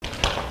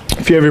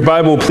If you have your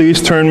Bible, please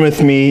turn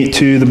with me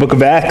to the book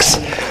of Acts,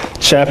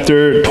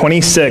 chapter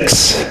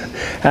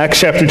 26. Acts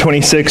chapter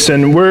 26,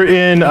 and we're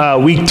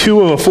in week 2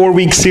 of a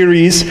 4-week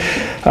series.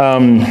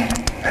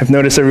 I've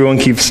noticed everyone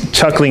keeps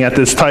chuckling at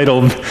this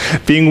title,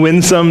 Being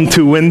Winsome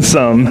to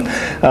Winsome,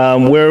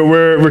 where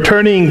we're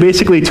returning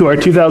basically to our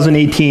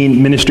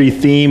 2018 ministry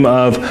theme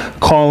of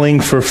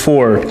Calling for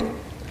Four.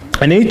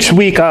 And each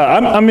week,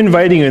 I'm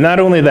inviting you, not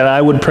only that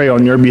I would pray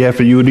on your behalf,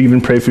 but you would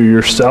even pray for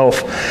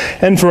yourself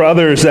and for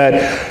others,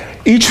 that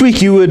each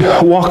week you would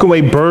walk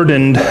away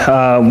burdened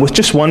with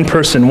just one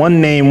person,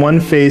 one name, one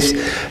face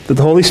that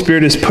the Holy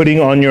Spirit is putting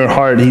on your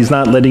heart. He's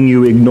not letting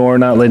you ignore,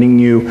 not letting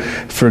you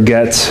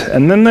forget.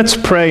 And then let's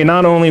pray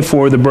not only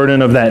for the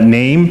burden of that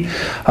name,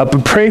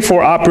 but pray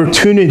for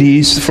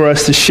opportunities for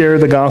us to share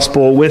the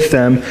gospel with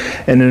them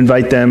and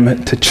invite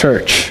them to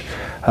church.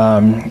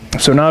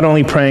 So not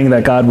only praying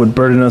that God would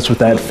burden us with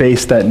that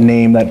face, that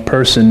name, that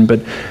person,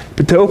 but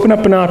to open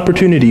up an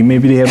opportunity.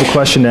 Maybe they have a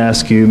question to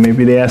ask you.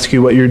 Maybe they ask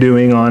you what you're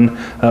doing on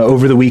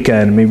over the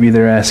weekend. Maybe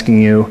they're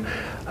asking you,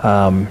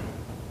 how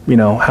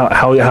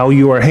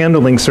you are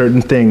handling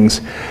certain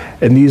things.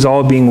 And these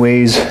all being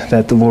ways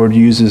that the Lord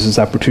uses as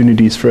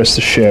opportunities for us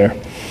to share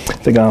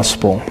the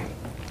gospel.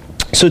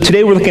 So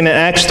today we're looking at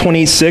Acts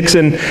 26,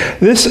 and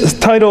this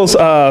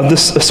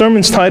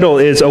sermon's title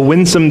is A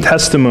Winsome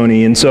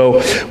Testimony. And so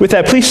with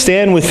that, please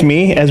stand with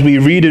me as we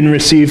read and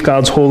receive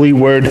God's holy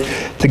word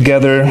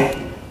together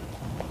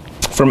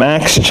from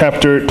Acts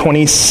chapter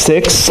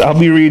 26. I'll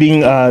be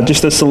reading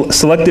just the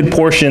selected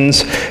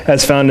portions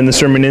as found in the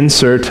sermon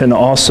insert and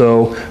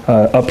also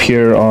up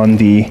here on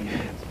the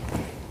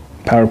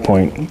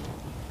PowerPoint.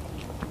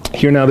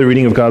 Hear now the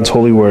reading of God's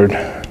holy word.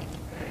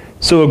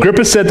 So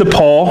Agrippa said to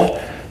Paul,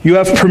 "You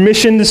have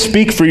permission to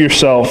speak for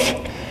yourself."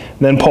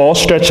 Then Paul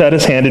stretched out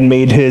his hand and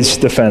made his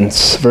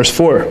defense. Verse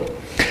 4.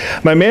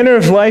 "My manner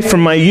of life from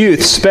my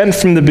youth, spent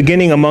from the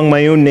beginning among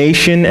my own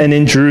nation and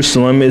in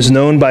Jerusalem, is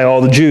known by all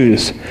the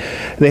Jews.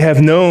 They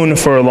have known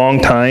for a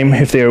long time,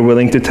 if they are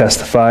willing to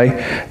testify,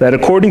 that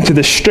according to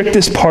the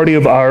strictest party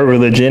of our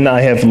religion,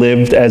 I have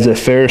lived as a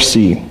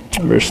Pharisee."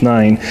 Verse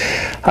 9.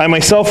 "I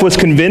myself was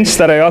convinced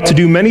that I ought to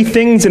do many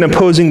things in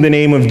opposing the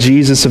name of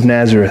Jesus of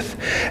Nazareth.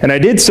 And I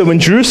did so in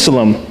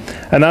Jerusalem.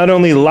 I not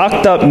only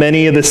locked up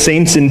many of the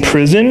saints in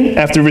prison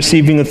after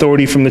receiving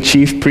authority from the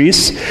chief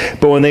priests,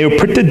 but when they were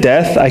put to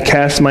death, I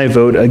cast my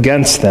vote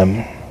against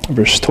them."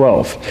 Verse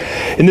 12.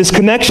 "In this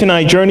connection,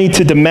 I journeyed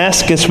to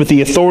Damascus with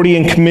the authority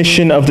and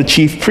commission of the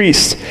chief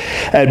priests.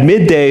 At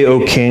midday,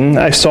 O king,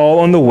 I saw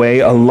on the way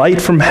a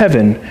light from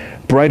heaven,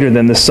 brighter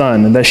than the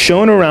sun, that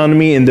shone around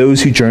me and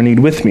those who journeyed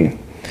with me.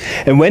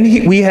 And when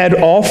we had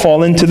all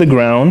fallen to the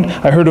ground,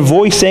 I heard a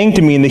voice saying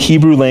to me in the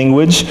Hebrew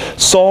language,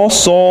 'Saul,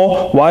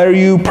 Saul, why are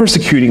you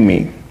persecuting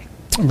me?'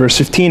 Verse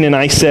 15, and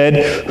I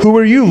said, 'Who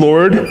are you,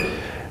 Lord?'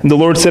 And the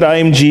Lord said, 'I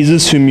am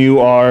Jesus whom you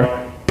are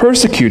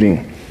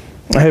persecuting.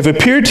 I have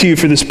appeared to you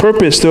for this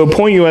purpose, to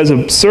appoint you as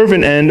a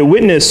servant and a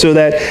witness, so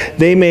that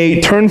they may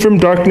turn from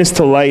darkness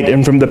to light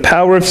and from the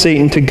power of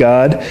Satan to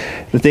God,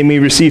 that they may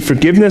receive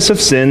forgiveness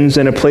of sins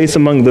and a place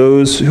among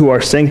those who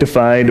are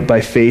sanctified by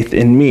faith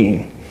in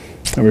me.'"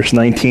 Verse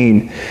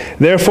 19,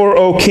 "Therefore,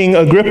 O King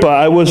Agrippa,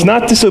 I was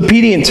not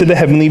disobedient to the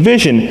heavenly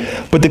vision,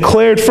 but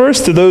declared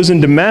first to those in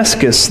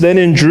Damascus, then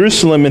in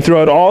Jerusalem, and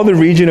throughout all the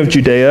region of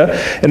Judea,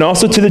 and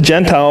also to the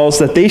Gentiles,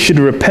 that they should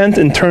repent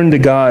and turn to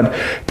God,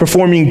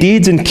 performing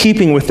deeds in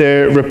keeping with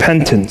their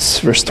repentance."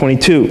 Verse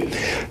 22,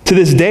 "To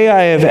this day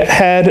I have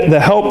had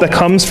the help that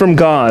comes from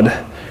God,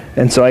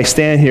 and so I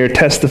stand here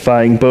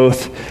testifying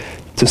both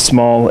to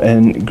small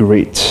and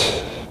great."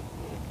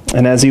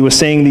 And as he was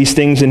saying these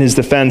things in his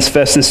defense,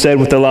 Festus said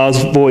with a loud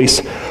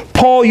voice,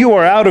 "Paul, you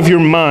are out of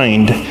your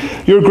mind.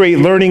 Your great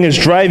learning is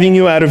driving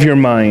you out of your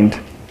mind."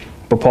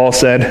 But Paul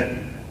said,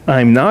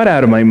 "I am not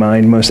out of my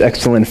mind, most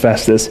excellent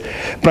Festus,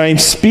 but I am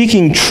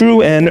speaking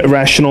true and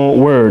rational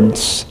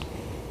words."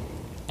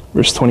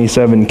 Verse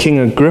 27, "King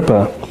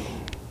Agrippa,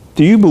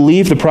 do you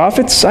believe the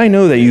prophets? I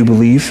know that you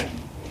believe."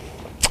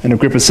 And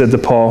Agrippa said to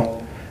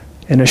Paul,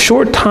 "In a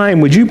short time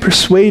would you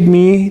persuade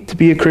me to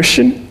be a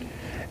Christian?"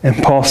 And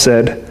Paul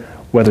said,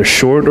 "Whether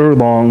short or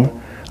long,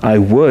 I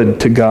would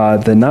to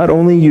God that not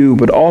only you,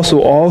 but also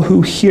all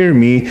who hear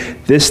me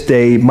this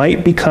day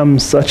might become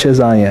such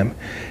as I am,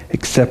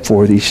 except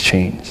for these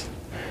chains."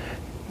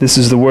 This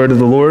is the word of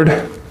the Lord.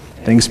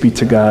 Thanks be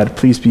to God.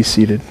 Please be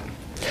seated.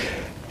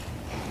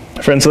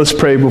 Friends, let's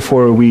pray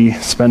before we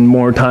spend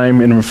more time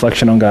in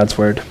reflection on God's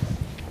word.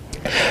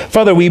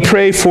 Father, we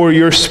pray for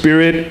your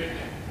Spirit,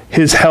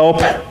 his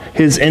help,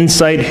 his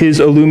insight,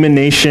 his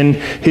illumination,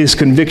 his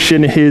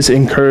conviction, his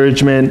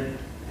encouragement.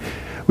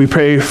 We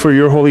pray for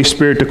your Holy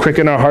Spirit to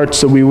quicken our hearts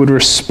so we would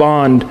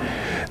respond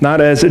not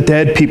as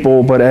dead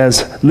people, but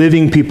as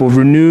living people,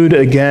 renewed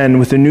again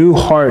with a new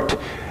heart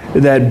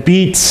that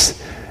beats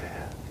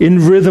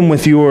in rhythm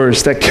with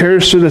yours, that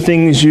cares for the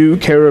things you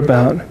care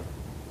about,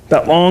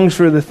 that longs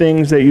for the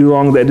things that you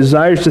long, that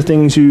desires the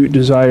things you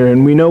desire.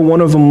 And we know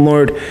one of them,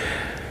 Lord,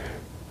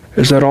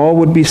 is that all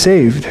would be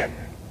saved.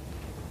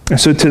 And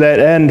so to that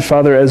end,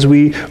 Father, as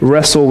we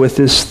wrestle with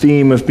this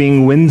theme of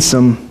being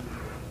winsome,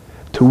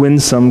 to win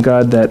some,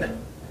 God, that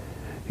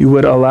you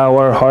would allow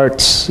our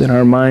hearts and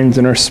our minds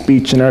and our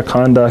speech and our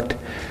conduct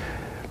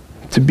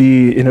to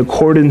be in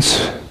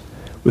accordance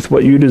with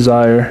what you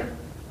desire,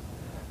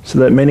 so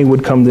that many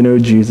would come to know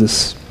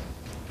Jesus,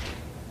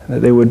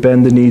 that they would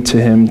bend the knee to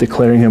him,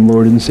 declaring him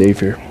Lord and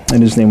Savior.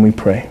 In his name we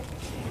pray.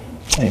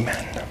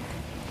 Amen.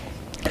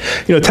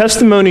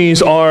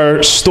 Testimonies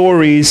are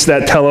stories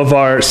that tell of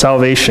our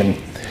salvation.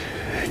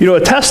 A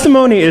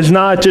testimony is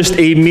not just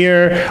a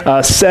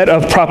mere set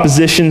of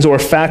propositions or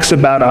facts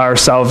about our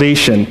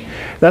salvation.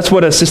 That's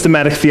what a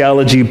systematic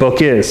theology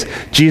book is.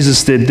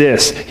 Jesus did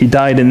this. He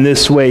died in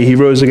this way. He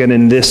rose again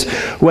in this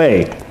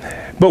way.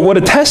 But what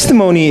a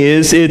testimony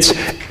is, it's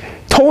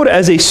told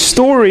as a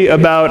story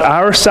about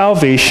our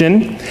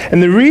salvation.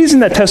 And the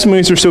reason that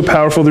testimonies are so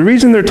powerful, the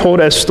reason they're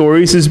told as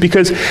stories, is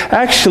because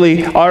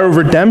actually our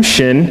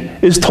redemption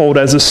is told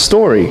as a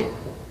story.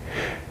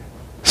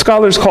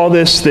 Scholars call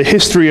this the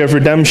history of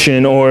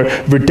redemption, or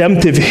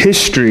redemptive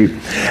history.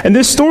 And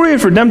this story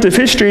of redemptive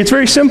history, it's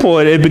very simple.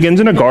 It begins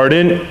in a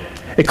garden,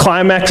 it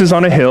climaxes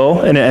on a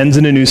hill, and it ends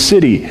in a new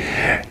city.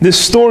 This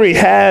story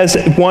has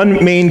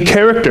one main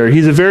character.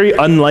 He's a very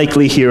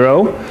unlikely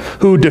hero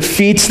who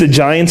defeats the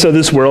giants of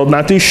this world,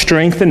 not through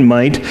strength and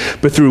might,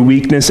 but through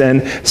weakness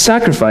and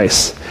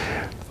sacrifice.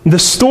 The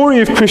story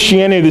of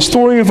Christianity, the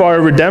story of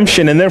our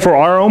redemption, and therefore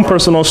our own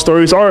personal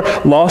stories, are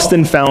lost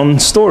and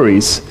found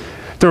stories.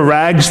 They're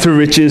rags to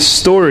riches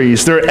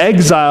stories. They're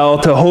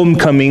exile to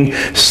homecoming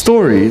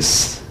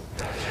stories.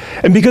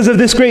 And because of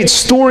this great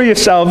story of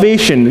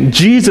salvation,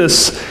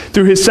 Jesus,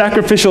 through his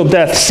sacrificial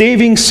death,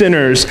 saving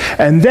sinners,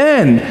 and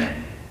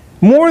then,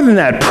 more than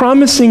that,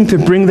 promising to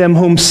bring them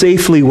home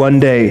safely one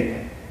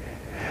day.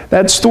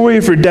 That story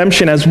of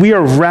redemption, as we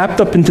are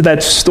wrapped up into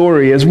that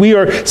story, as we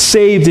are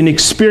saved and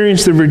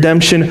experience the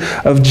redemption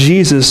of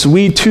Jesus,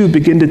 we too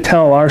begin to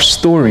tell our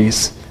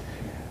stories,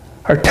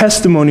 our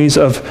testimonies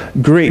of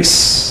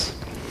grace.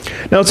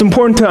 Now, it's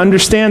important to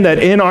understand that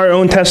in our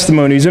own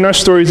testimonies, in our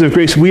stories of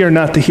grace, we are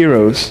not the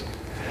heroes.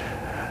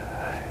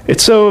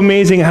 It's so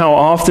amazing how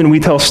often we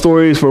tell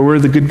stories where we're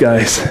the good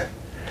guys.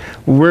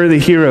 We're the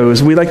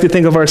heroes. We like to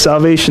think of our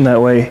salvation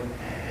that way.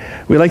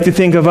 We like to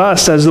think of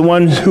us as the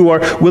ones who are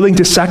willing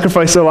to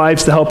sacrifice their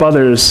lives to help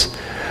others.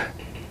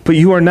 But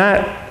you are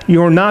not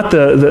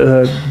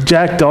the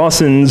Jack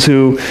Dawsons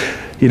who,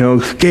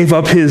 gave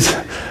up his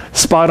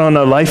spot on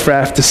a life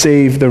raft to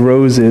save the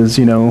roses,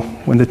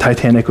 when the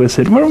Titanic was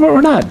hit.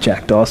 We're not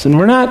Jack Dawson.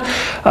 We're not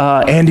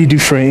Andy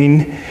Dufresne,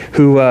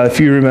 who, if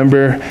you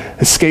remember,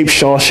 escaped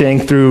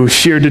Shawshank through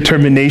sheer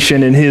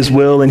determination in his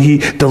will, and he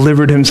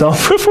delivered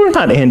himself. We're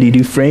not Andy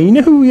Dufresne. You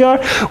know who we are?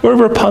 We're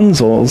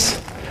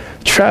Rapunzels,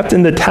 trapped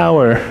in the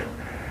tower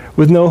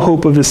with no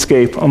hope of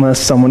escape unless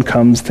someone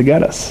comes to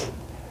get us.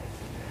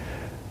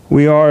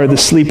 We are the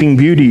sleeping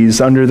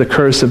beauties under the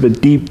curse of a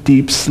deep,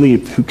 deep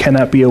sleep who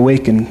cannot be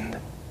awakened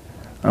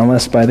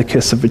unless by the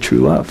kiss of a true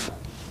love.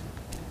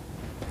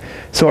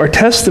 So our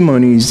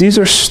testimonies, these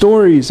are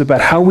stories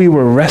about how we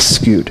were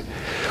rescued.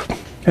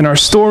 And our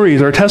stories,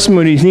 our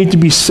testimonies need to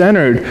be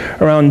centered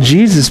around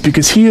Jesus,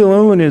 because he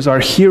alone is our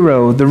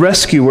hero, the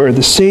rescuer,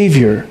 the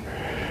Savior.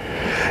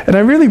 And I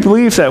really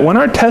believe that when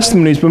our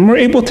testimonies, when we're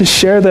able to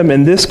share them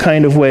in this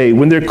kind of way,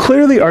 when they're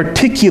clearly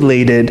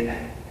articulated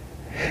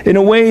in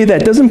a way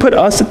that doesn't put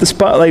us at the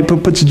spotlight,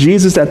 but puts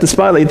Jesus at the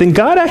spotlight, then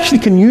God actually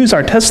can use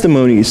our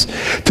testimonies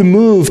to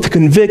move, to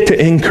convict, to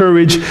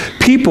encourage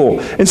people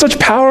in such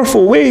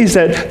powerful ways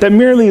that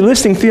merely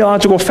listing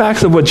theological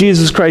facts of what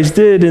Jesus Christ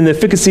did and the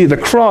efficacy of the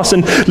cross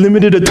and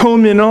limited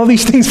atonement and all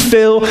these things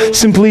fail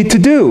simply to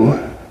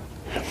do.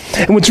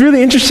 And what's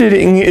really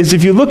interesting is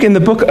if you look in the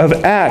book of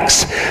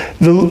Acts,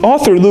 the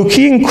author, Luke,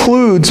 he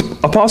includes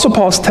Apostle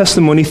Paul's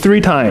testimony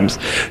 3 times.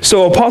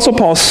 So Apostle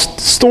Paul's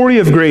story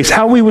of grace,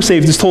 how we were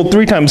saved, is told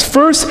 3 times.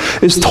 First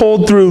is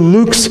told through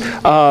Luke's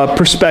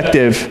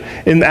perspective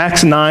in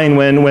Acts 9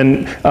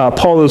 when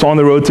Paul is on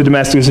the road to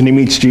Damascus and he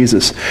meets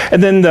Jesus.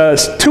 And then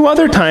the 2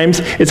 other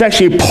times, it's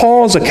actually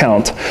Paul's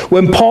account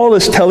when Paul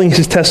is telling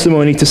his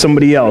testimony to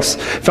somebody else,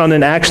 found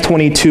in Acts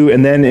 22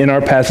 and then in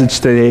our passage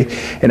today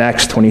in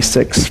Acts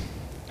 26.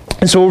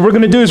 And so what we're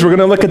going to do is we're going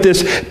to look at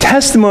this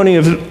testimony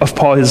of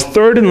Paul, his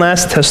 3rd and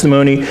last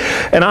testimony,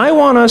 and I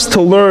want us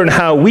to learn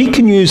how we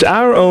can use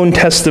our own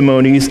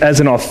testimonies as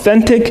an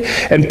authentic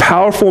and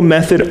powerful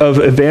method of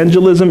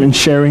evangelism and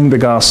sharing the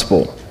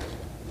gospel.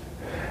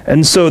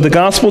 And so the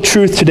gospel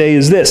truth today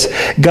is this: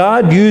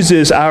 God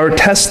uses our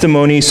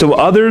testimony so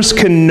others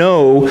can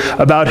know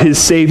about his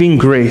saving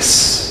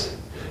grace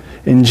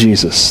in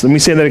Jesus. Let me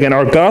say that again.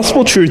 Our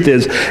gospel truth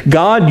is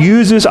God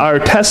uses our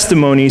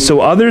testimony so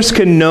others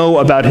can know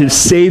about his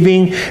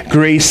saving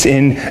grace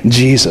in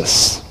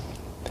Jesus.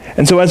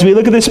 And so as we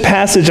look at this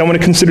passage, I want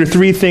to consider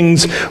 3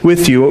 things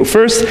with you.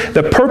 First,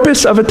 the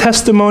purpose of a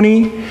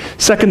testimony.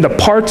 Second, the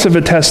parts of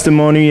a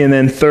testimony. And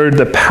then third,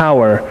 the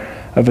power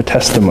of a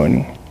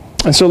testimony.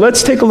 And so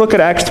let's take a look at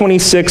Acts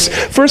 26,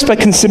 first by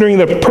considering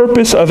the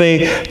purpose of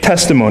a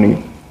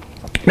testimony.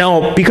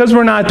 Now, because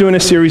we're not doing a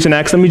series in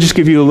Acts, let me just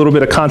give you a little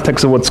bit of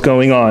context of what's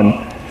going on.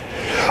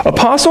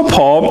 Apostle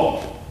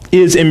Paul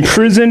is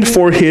imprisoned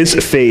for his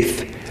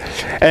faith.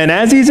 And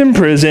as he's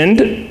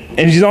imprisoned and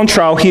he's on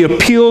trial, he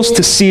appeals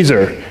to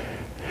Caesar.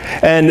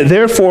 And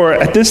therefore,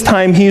 at this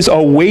time, he's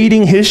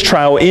awaiting his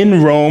trial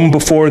in Rome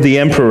before the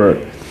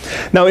emperor.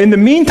 Now, in the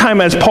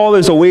meantime, as Paul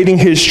is awaiting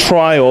his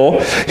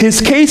trial,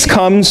 his case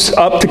comes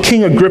up to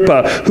King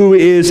Agrippa, who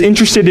is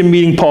interested in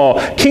meeting Paul.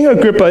 King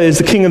Agrippa is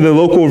the king of the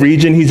local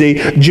region. He's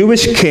a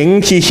Jewish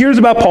king. He hears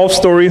about Paul's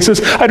story and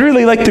says, I'd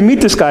really like to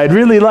meet this guy. I'd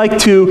really like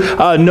to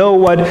know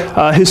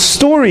what his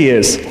story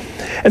is.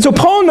 And so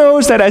Paul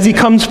knows that as he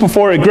comes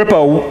before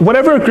Agrippa,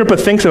 whatever Agrippa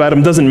thinks about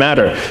him doesn't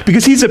matter,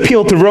 because he's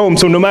appealed to Rome,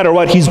 so no matter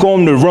what, he's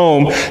going to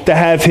Rome to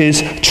have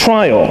his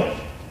trial.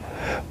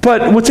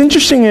 But what's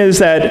interesting is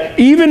that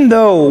even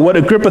though what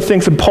Agrippa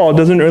thinks of Paul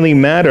doesn't really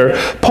matter,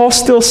 Paul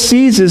still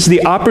seizes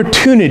the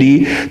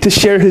opportunity to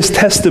share his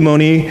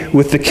testimony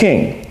with the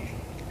king.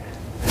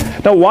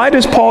 Now, why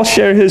does Paul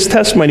share his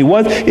testimony?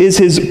 What is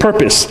his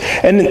purpose?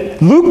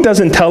 And Luke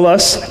doesn't tell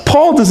us,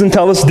 Paul doesn't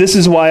tell us this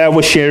is why I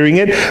was sharing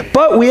it,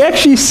 but we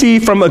actually see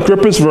from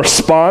Agrippa's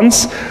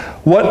response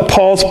what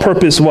Paul's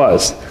purpose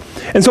was.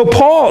 And so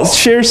Paul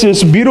shares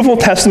this beautiful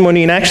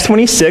testimony in Acts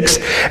 26,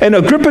 and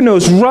Agrippa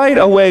knows right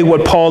away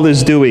what Paul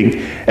is doing.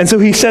 And so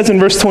he says in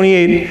verse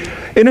 28,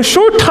 in a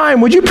short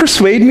time, would you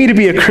persuade me to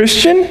be a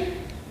Christian?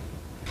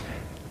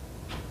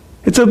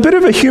 It's a bit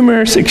of a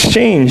humorous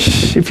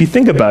exchange, if you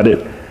think about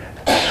it.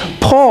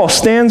 Paul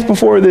stands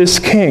before this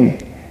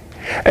king,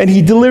 and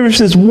he delivers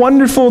this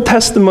wonderful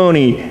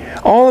testimony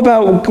all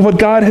about what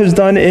God has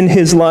done in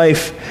his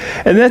life.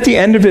 And at the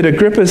end of it,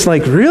 Agrippa's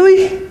like,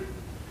 really?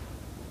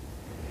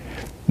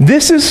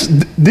 This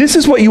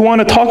is what you want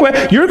to talk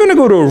about? You're going to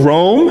go to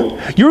Rome.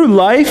 Your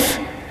life,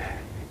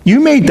 you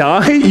may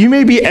die. You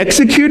may be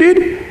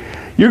executed.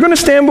 You're going to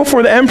stand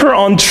before the emperor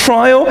on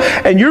trial,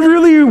 and you're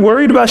really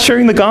worried about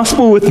sharing the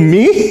gospel with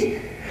me?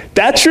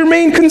 That's your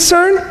main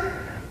concern?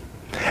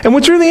 And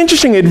what's really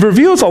interesting, it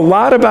reveals a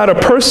lot about a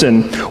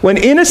person when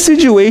in a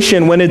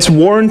situation when it's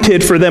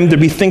warranted for them to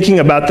be thinking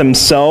about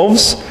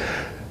themselves,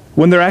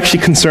 when they're actually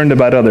concerned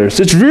about others.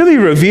 It's really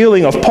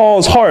revealing of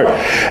Paul's heart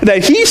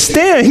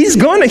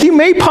that he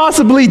may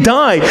possibly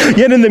die,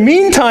 yet in the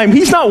meantime,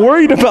 he's not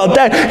worried about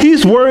that.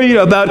 He's worried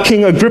about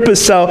King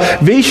Agrippa's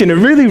salvation. It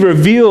really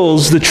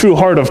reveals the true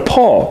heart of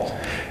Paul.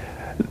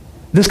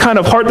 This kind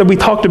of heart that we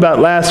talked about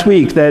last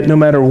week, that no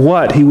matter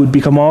what, he would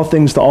become all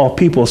things to all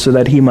people so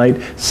that he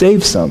might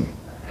save some.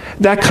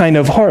 That kind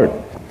of heart.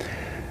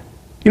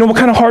 You know, what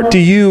kind of heart do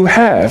you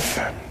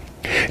have?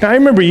 Now, I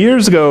remember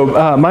years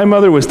ago, my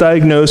mother was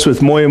diagnosed with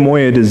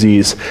Moyamoya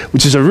disease,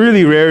 which is a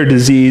really rare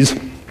disease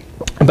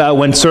about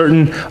when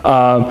certain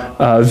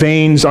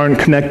veins aren't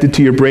connected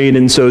to your brain,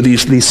 and so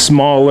these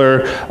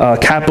smaller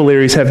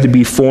capillaries have to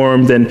be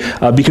formed, and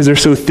because they're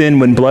so thin,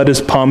 when blood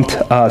is pumped,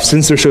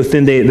 since they're so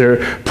thin, they're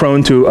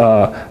prone to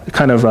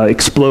kind of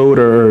explode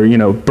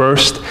or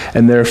burst,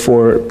 and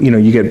therefore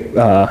you get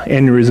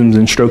aneurysms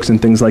and strokes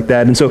and things like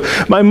that. And so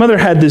my mother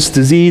had this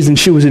disease, and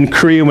she was in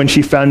Korea when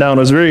she found out.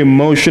 It was a very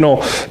emotional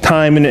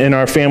time in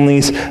our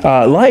family's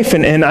life,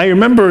 and I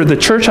remember the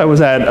church I was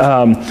at.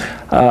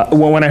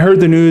 When I heard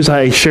the news,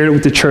 I shared it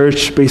with the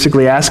church,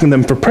 basically asking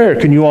them for prayer.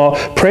 Can you all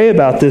pray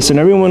about this? And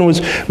everyone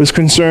was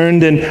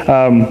concerned. And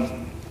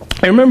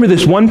I remember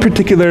this one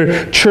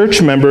particular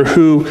church member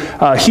who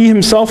he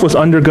himself was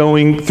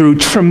undergoing through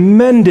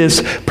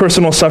tremendous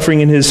personal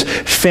suffering in his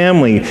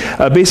family.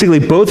 Basically,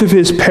 both of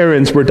his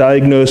parents were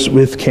diagnosed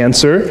with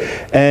cancer,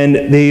 and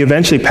they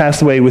eventually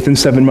passed away within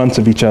 7 months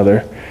of each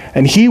other.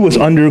 And he was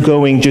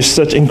undergoing just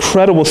such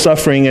incredible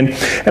suffering. And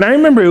I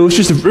remember it was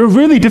just a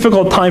really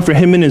difficult time for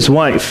him and his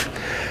wife.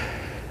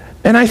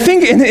 And I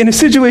think in a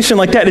situation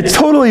like that, it's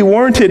totally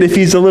warranted if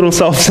he's a little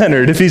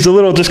self-centered, if he's a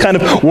little just kind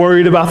of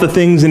worried about the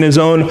things in his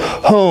own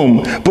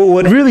home. But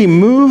what really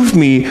moved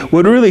me,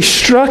 what really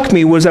struck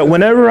me, was that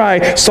whenever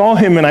I saw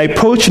him and I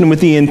approached him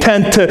with the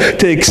intent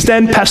to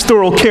extend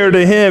pastoral care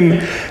to him,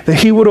 that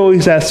he would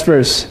always ask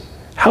first,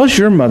 how's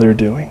your mother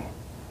doing?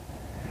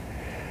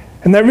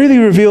 And that really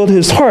revealed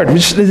his heart,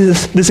 which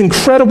is this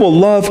incredible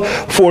love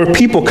for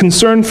people,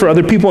 concern for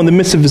other people in the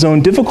midst of his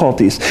own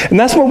difficulties. And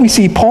that's what we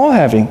see Paul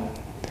having.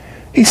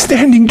 He's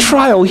standing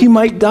trial. He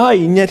might die,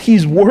 and yet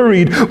he's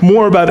worried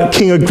more about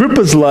King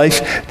Agrippa's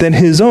life than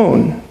his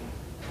own.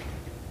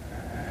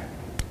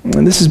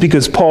 And this is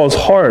because Paul's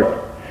heart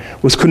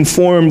was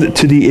conformed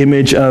to the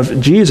image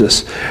of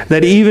Jesus.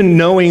 That even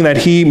knowing that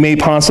he may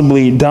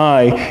possibly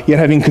die, yet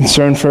having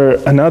concern for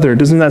another,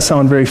 doesn't that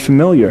sound very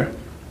familiar?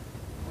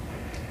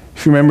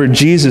 If you remember,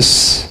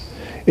 Jesus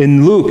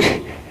in Luke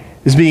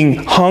is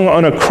being hung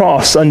on a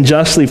cross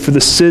unjustly for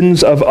the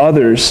sins of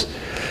others,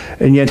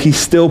 and yet he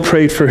still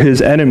prayed for his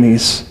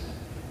enemies.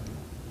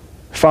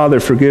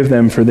 Father, forgive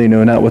them, for they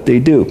know not what they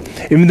do.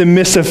 In the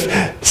midst of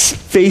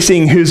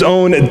facing his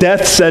own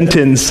death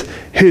sentence,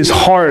 his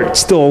heart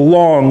still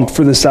longed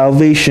for the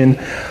salvation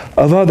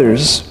of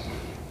others.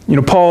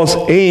 Paul's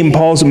aim,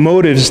 Paul's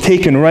motive is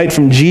taken right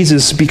from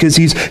Jesus because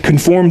he's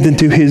conformed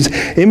into his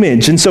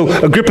image. And so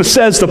Agrippa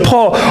says to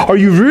Paul, are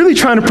you really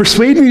trying to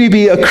persuade me to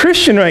be a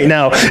Christian right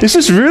now? Is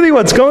this really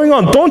what's going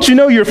on? Don't you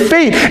know your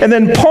fate? And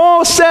then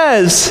Paul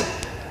says,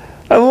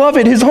 I love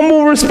it, his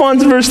humble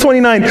response in verse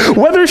 29,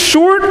 whether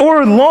short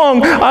or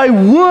long, I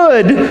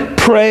would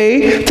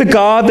pray to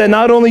God that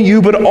not only you,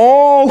 but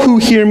all who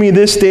hear me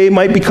this day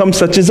might become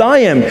such as I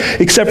am,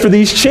 except for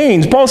these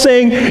chains. Paul's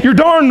saying, you're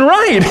darn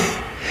right.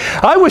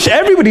 I wish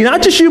everybody,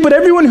 not just you, but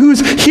everyone who's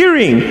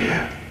hearing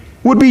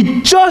would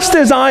be just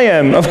as I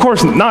am. Of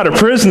course, not a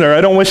prisoner.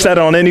 I don't wish that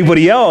on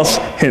anybody else.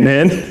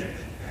 Amen.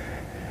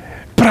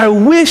 But I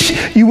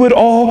wish you would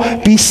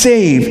all be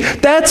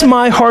saved. That's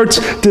my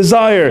heart's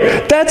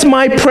desire. That's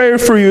my prayer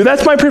for you.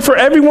 That's my prayer for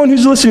everyone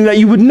who's listening, that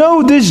you would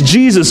know this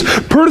Jesus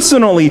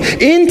personally,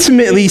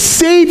 intimately,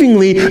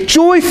 savingly,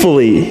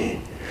 joyfully.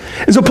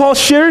 And so Paul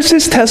shares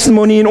his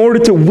testimony in order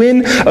to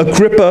win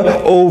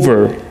Agrippa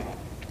over.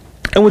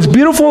 And what's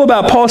beautiful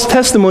about Paul's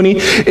testimony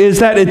is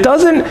that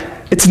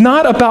it's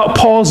not about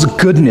Paul's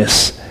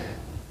goodness,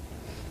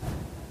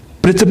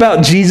 but it's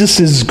about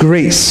Jesus'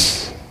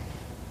 grace.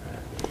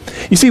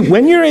 You see,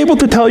 when you're able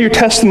to tell your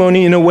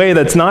testimony in a way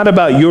that's not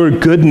about your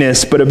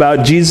goodness, but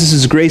about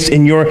Jesus' grace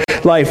in your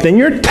life, then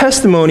your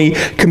testimony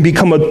can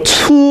become a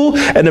tool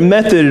and a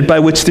method by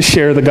which to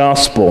share the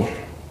gospel.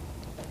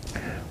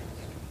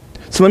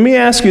 So let me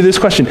ask you this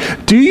question.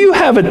 Do you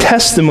have a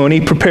testimony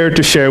prepared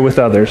to share with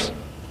others?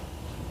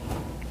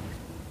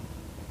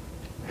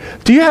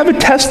 Do you have a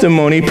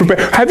testimony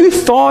prepared? Have you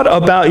thought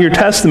about your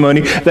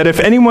testimony that if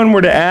anyone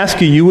were to ask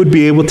you, you would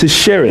be able to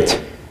share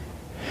it?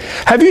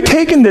 Have you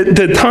taken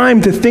the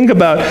time to think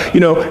about,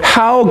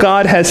 how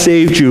God has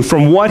saved you,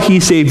 from what he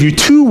saved you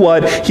to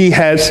what he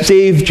has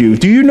saved you?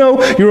 Do you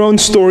know your own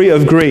story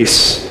of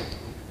grace?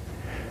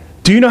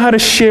 Do you know how to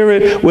share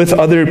it with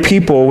other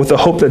people with the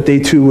hope that they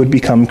too would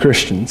become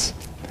Christians?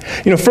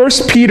 1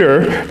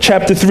 Peter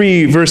chapter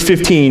 3, verse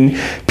 15,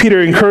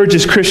 Peter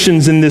encourages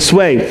Christians in this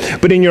way.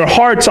 But in your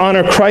hearts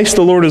honor Christ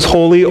the Lord as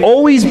holy,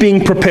 always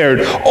being prepared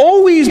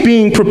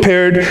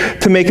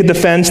to make a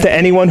defense to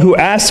anyone who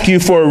asks you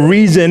for a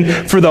reason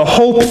for the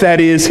hope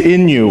that is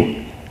in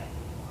you.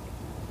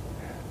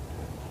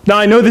 Now,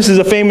 I know this is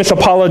a famous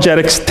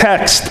apologetics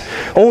text,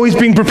 always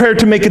being prepared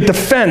to make a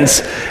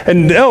defense.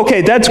 And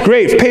okay, that's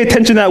great. Pay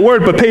attention to that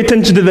word, but pay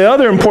attention to the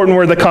other important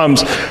word that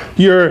comes.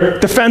 Your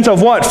defense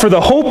of what? For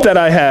the hope that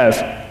I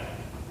have.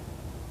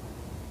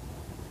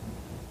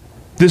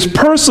 This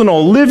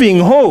personal,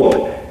 living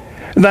hope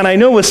that I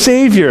know a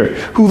Savior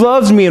who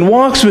loves me and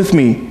walks with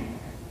me,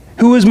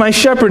 who is my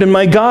shepherd and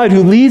my God,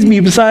 who leads me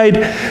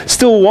beside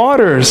still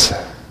waters,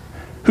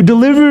 who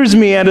delivers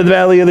me out of the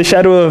valley of the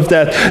shadow of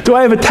death? Do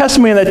I have a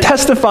testimony that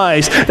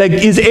testifies, that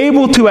is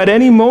able to at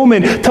any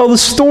moment tell the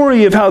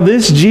story of how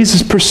this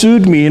Jesus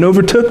pursued me and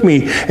overtook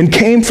me and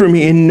came for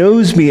me and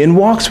knows me and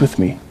walks with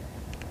me?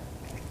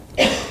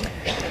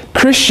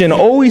 Christian,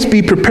 always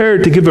be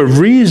prepared to give a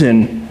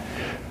reason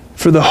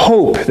for the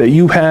hope that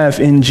you have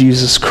in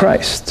Jesus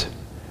Christ.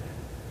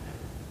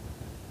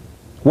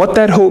 What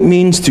that hope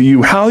means to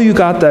you, how you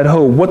got that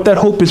hope, what that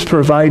hope is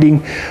providing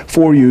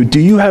for you.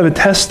 Do you have a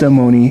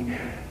testimony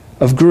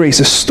of grace,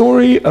 a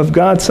story of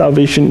God's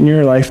salvation in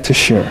your life to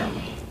share?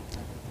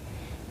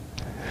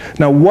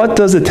 Now, what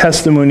does a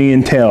testimony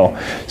entail?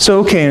 So,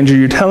 okay, Andrew,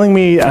 you're telling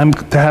me I'm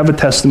to have a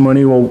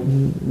testimony. Well,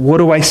 what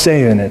do I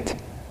say in it?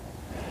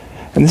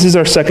 And this is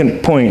our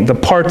second point, the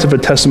parts of a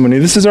testimony.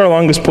 This is our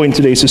longest point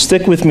today, so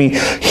stick with me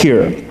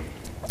here.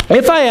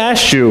 If I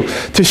asked you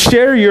to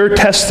share your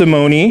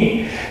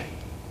testimony,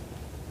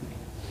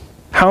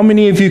 how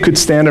many of you could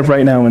stand up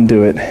right now and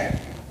do it?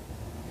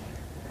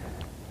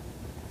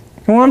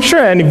 Well, I'm sure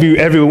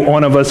every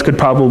one of us could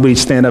probably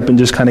stand up and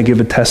just kind of give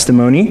a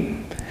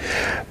testimony.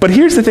 But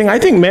here's the thing. I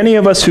think many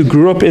of us who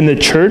grew up in the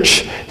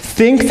church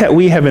think that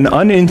we have an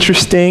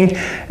uninteresting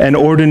and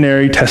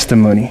ordinary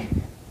testimony.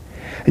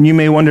 And you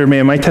may wonder,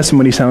 man, my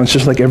testimony sounds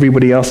just like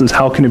everybody else's.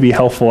 How can it be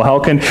helpful? How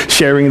can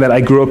sharing that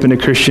I grew up in a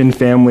Christian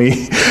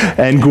family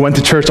and went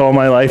to church all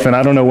my life, and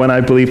I don't know when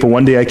I believed, but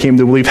one day I came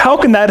to believe, how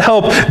can that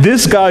help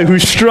this guy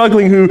who's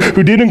struggling, who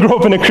didn't grow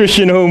up in a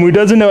Christian home, who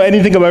doesn't know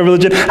anything about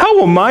religion? How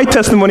will my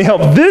testimony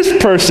help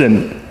this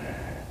person?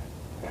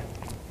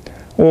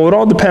 Well, it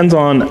all depends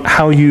on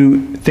how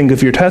you think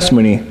of your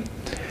testimony.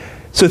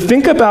 So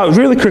think about,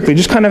 really quickly,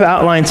 just kind of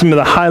outline some of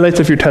the highlights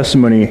of your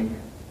testimony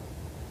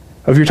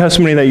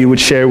that you would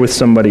share with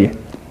somebody.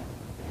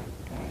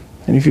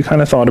 And if you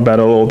kind of thought about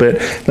it a little bit,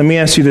 let me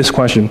ask you this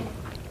question.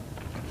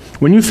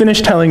 When you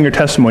finish telling your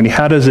testimony,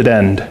 how does it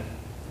end?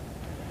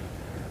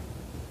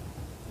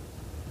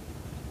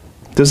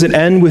 Does it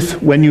end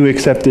with when you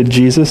accepted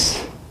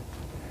Jesus?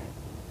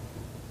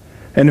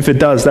 And if it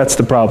does, that's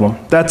the problem.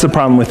 That's the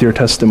problem with your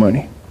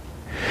testimony.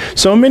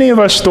 So many of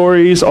our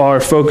stories are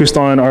focused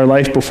on our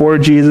life before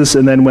Jesus,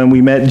 and then when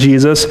we met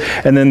Jesus,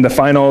 and then the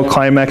final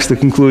climax, the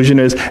conclusion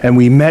is, and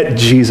we met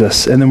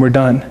Jesus, and then we're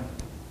done.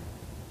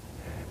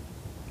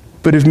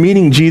 But if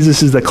meeting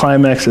Jesus is the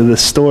climax of the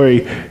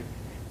story,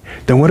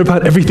 then what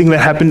about everything that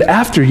happened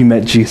after you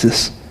met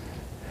Jesus?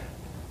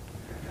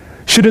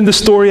 Shouldn't the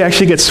story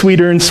actually get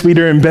sweeter and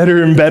sweeter and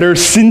better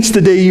since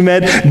the day you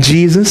met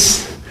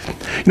Jesus?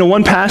 You know,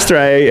 one pastor,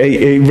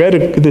 I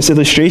read this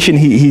illustration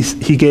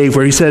he gave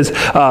where he says,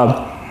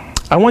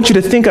 I want you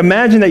to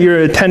imagine that you're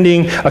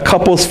attending a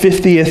couple's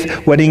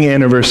 50th wedding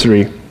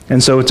anniversary.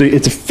 And so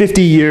it's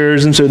 50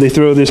 years, and so they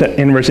throw this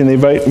anniversary, and they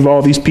invite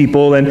all these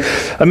people. And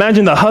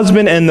imagine the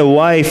husband and the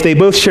wife, they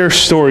both share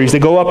stories. They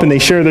go up and they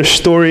share their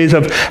stories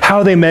of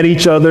how they met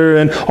each other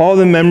and all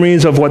the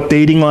memories of what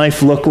dating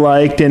life looked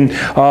like and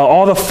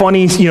all the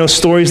funny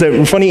stories,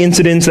 funny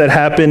incidents that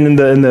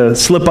happened and the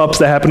slip-ups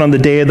that happened on the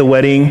day of the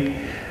wedding.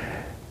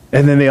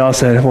 And then they all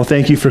said, well,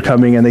 thank you for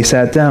coming, and they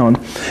sat down.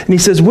 And he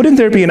says, wouldn't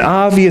there be an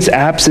obvious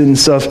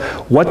absence of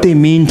what they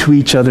mean to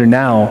each other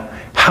now?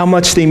 How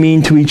much they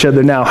mean to each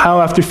other now?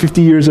 How after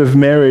 50 years of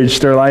marriage,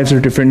 their lives are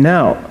different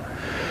now?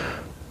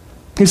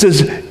 He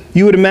says,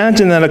 you would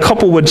imagine that a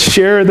couple would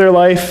share their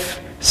life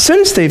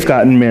since they've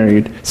gotten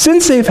married,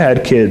 since they've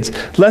had kids,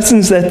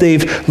 lessons that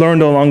they've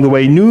learned along the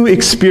way, new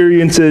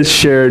experiences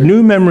shared,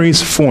 new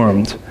memories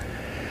formed.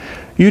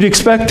 You'd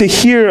expect to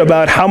hear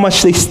about how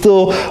much they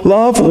still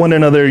love one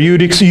another.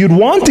 You'd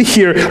want to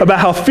hear about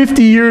how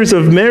 50 years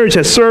of marriage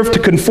has served to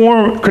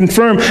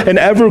confirm an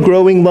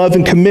ever-growing love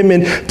and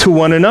commitment to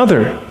one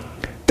another.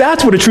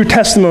 That's what a true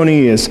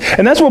testimony is.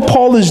 And that's what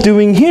Paul is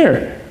doing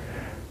here.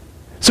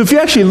 So if you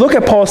actually look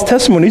at Paul's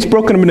testimony, he's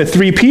broken them into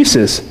 3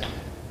 pieces.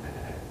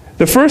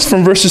 The first,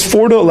 from verses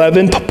 4 to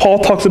 11, Paul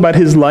talks about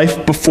his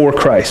life before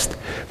Christ.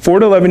 4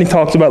 to 11, he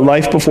talks about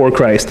life before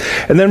Christ.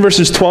 And then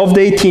verses 12 to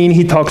 18,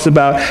 he talks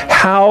about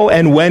how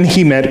and when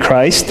he met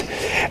Christ.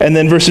 And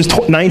then verses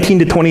 19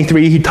 to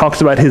 23, he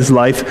talks about his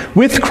life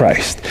with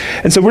Christ.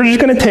 And so we're just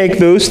going to take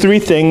those 3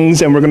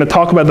 things and we're going to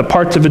talk about the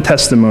parts of a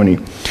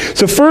testimony.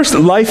 So first,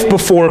 life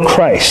before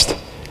Christ.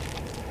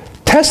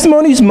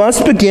 Testimonies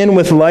must begin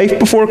with life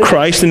before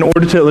Christ in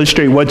order to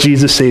illustrate what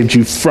Jesus saved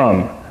you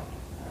from.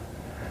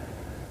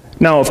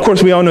 Now, of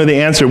course, we all know the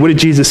answer. What did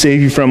Jesus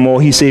save you from? Well,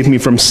 he saved me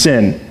from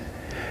sin.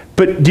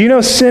 But do you know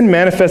sin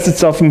manifests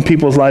itself in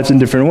people's lives in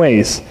different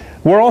ways?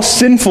 We're all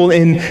sinful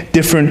in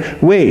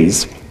different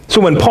ways. So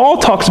when Paul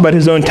talks about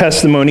his own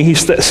testimony, he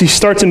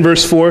starts in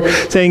verse 4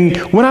 saying,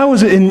 when I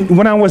was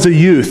a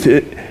youth,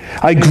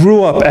 I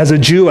grew up as a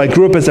Jew, I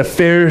grew up as a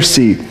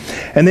Pharisee.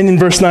 And then in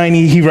verse 9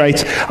 he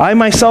writes, I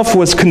myself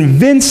was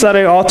convinced that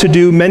I ought to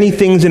do many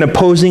things in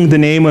opposing the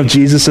name of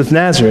Jesus of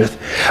Nazareth.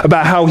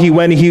 About how he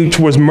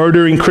was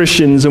murdering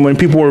Christians, and when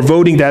people were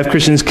voting to have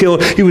Christians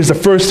killed, he was the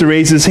first to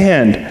raise his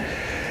hand.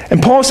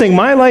 And Paul's saying,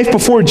 my life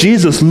before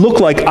Jesus looked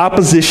like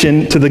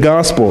opposition to the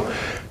gospel.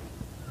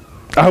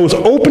 I was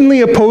openly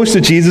opposed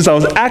to Jesus. I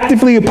was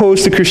actively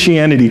opposed to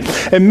Christianity.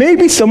 And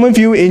maybe some of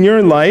you in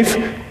your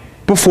life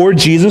before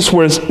Jesus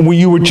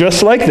you were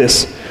just like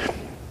this.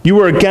 You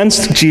were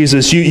against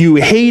Jesus. You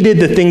hated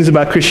the things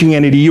about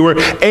Christianity. You were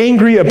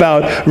angry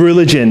about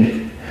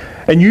religion.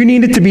 And you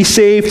needed to be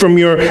saved from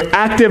your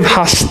active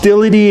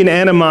hostility and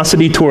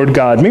animosity toward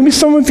God. Maybe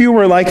some of you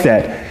were like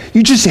that.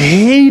 You just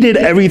hated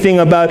everything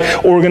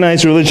about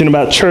organized religion,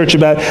 about church,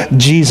 about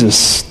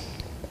Jesus.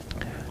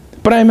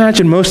 But I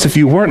imagine most of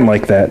you weren't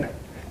like that,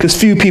 because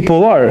few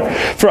people are.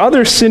 For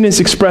others, sin is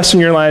expressed in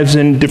your lives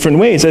in different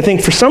ways. I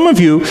think for some of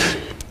you,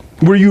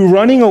 were you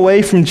running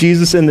away from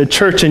Jesus in the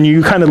church and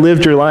you kind of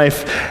lived your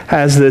life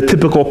as the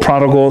typical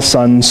prodigal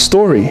son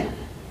story?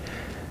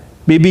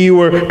 Maybe you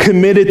were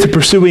committed to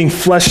pursuing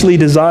fleshly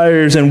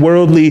desires and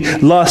worldly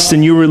lusts,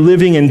 and you were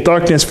living in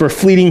darkness for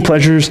fleeting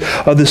pleasures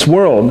of this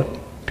world.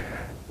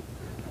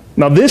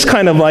 Now, this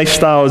kind of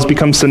lifestyle has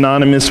become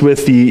synonymous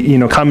with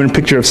the common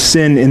picture of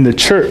sin in the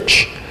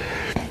church.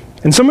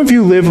 And some of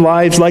you lived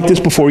lives like this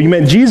before you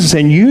met Jesus,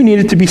 and you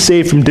needed to be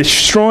saved from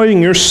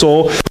destroying your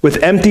soul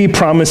with empty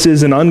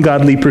promises and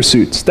ungodly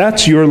pursuits.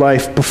 That's your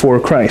life before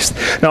Christ.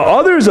 Now,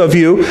 others of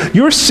you,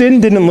 your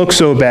sin didn't look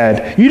so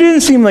bad. You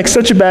didn't seem like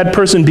such a bad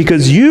person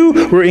because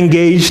you were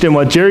engaged in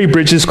what Jerry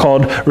Bridges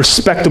called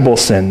respectable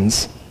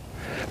sins.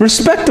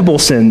 Respectable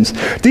sins.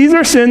 These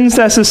are sins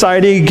that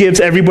society gives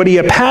everybody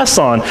a pass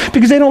on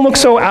because they don't look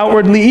so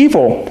outwardly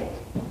evil.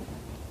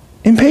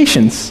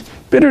 Impatience,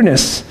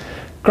 bitterness,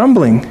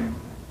 grumbling,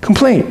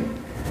 complaint,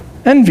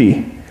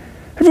 envy.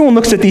 Everyone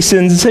looks at these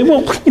sins and say,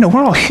 well,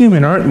 we're all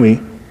human, aren't we?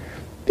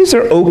 These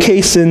are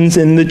okay sins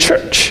in the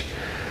church.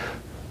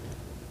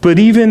 But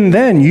even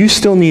then, you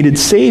still needed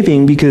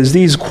saving because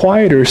these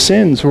quieter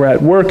sins were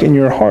at work in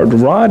your heart,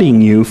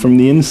 rotting you from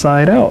the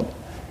inside out.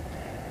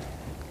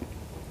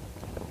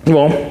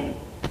 Well,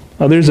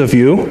 others of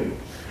you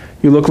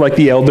look like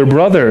the elder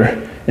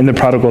brother in the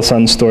prodigal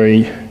son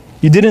story.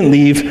 You didn't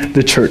leave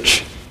the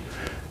church.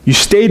 You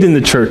stayed in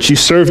the church. You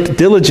served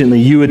diligently.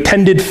 You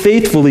attended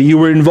faithfully. You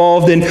were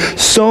involved in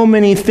so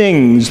many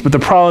things. But the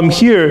problem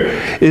here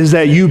is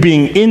that you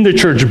being in the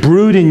church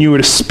brewed in you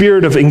a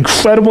spirit of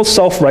incredible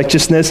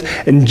self-righteousness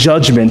and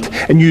judgment.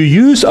 And you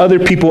used other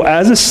people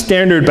as a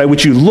standard by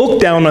which you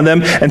looked down on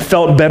them and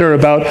felt better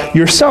about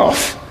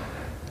yourself.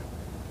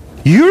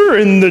 You're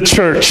in the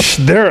church.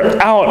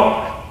 They're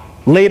out.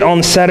 late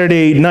on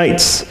Saturday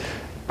nights.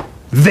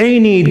 They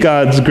need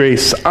God's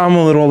grace. I'm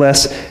a little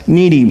less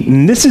needy.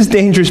 And this is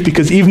dangerous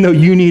because even though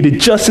you needed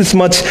just as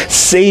much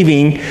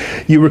saving,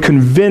 you were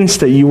convinced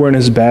that you weren't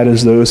as bad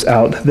as those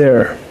out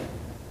there.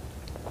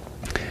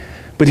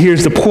 But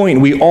here's the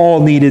point. We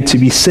all needed to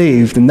be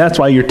saved. And that's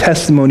why your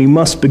testimony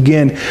must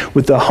begin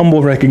with the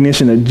humble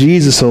recognition that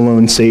Jesus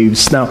alone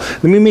saves. Now,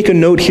 let me make a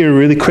note here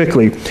really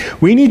quickly.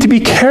 We need to be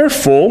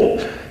careful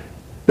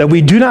that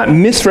we do not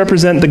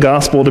misrepresent the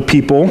gospel to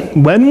people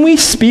when we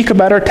speak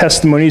about our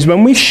testimonies,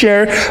 when we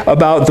share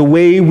about the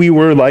way we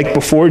were like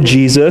before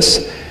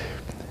Jesus.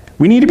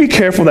 We need to be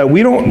careful that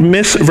we don't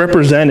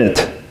misrepresent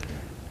it.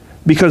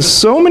 Because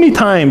so many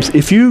times,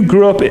 if you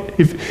grew up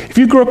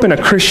in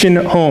a Christian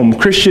home,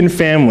 Christian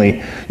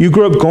family, you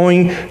grew up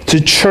going to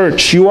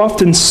church, you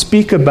often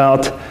speak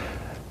about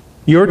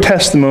your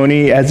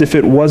testimony as if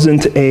it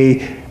wasn't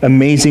an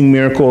amazing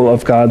miracle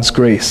of God's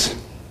grace.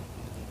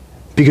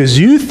 Because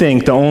you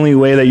think the only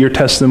way that your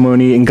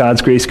testimony in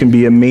God's grace can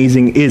be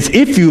amazing is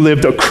if you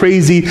lived a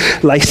crazy,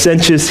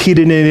 licentious,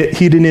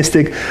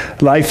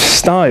 hedonistic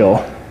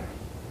lifestyle.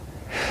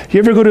 You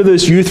ever go to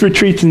those youth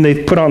retreats and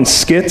they put on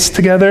skits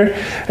together?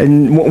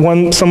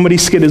 And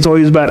somebody's skit is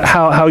always about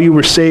how you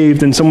were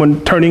saved and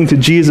someone turning to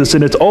Jesus.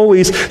 And it's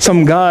always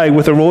some guy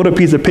with a rolled up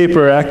piece of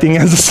paper acting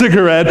as a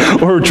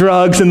cigarette or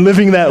drugs and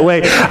living that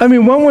way. I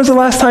mean, when was the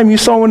last time you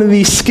saw one of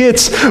these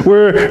skits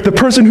where the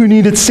person who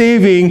needed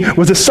saving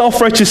was a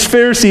self-righteous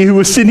Pharisee who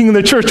was sitting in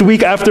the church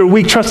week after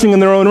week trusting in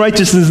their own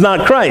righteousness,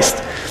 not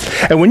Christ?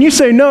 And when you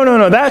say,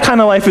 no, that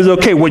kind of life is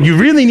okay, what you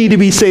really need to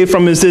be saved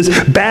from is this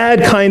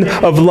bad kind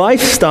of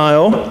lifestyle,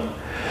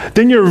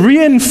 then you're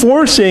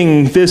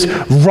reinforcing this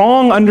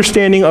wrong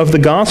understanding of the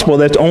gospel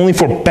that's only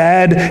for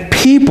bad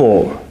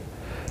people.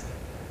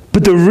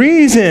 But the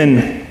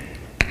reason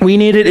we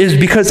need it is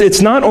because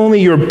it's not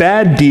only your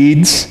bad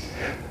deeds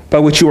by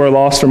which you are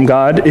lost from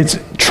God, it's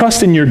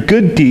trust in your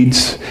good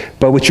deeds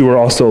by which you are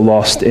also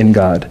lost in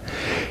God.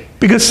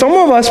 Because some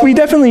of us, we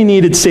definitely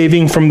needed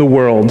saving from the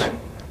world,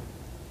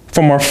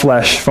 from our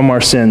flesh, from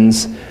our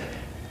sins.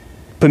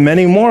 But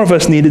many more of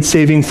us needed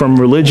saving from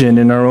religion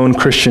and our own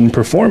Christian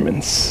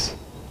performance.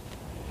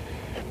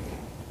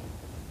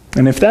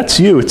 And if that's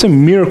you, it's a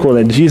miracle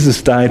that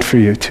Jesus died for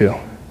you too.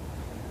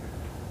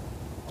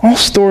 All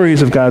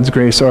stories of God's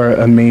grace are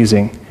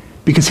amazing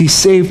because he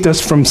saved us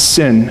from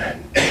sin.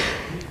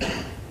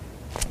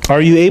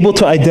 Are you able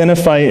to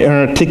identify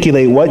and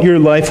articulate what your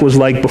life was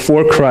like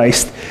before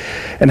Christ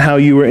and how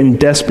you were in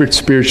desperate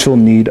spiritual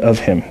need of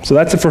him? So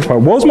that's the first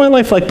part. What was my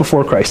life like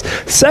before Christ?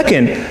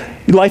 Second,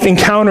 life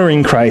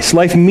encountering Christ,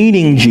 life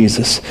meeting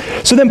Jesus.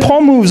 So then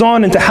Paul moves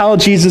on into how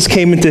Jesus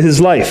came into his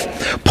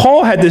life.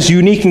 Paul had this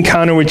unique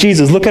encounter with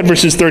Jesus. Look at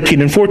verses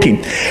 13 and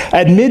 14.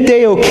 At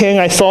midday, O king,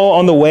 I saw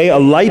on the way a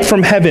light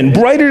from heaven,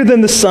 brighter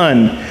than the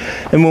sun.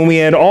 And when we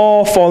had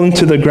all fallen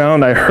to the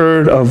ground, I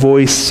heard a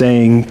voice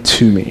saying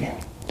to me.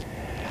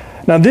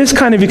 Now, this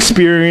kind of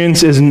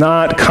experience is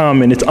not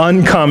common. It's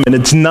uncommon.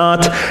 It's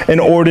not an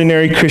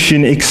ordinary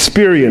Christian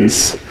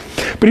experience.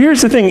 But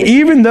here's the thing.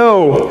 Even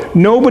though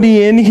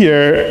nobody in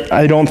here,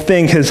 I don't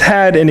think, has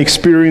had an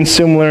experience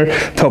similar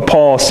to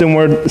Paul,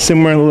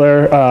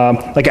 similar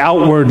like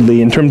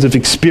outwardly in terms of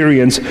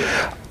experience,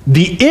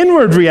 the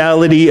inward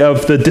reality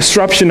of the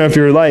disruption of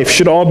your life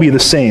should all be the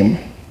same.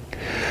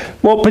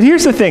 Well, but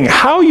here's the thing.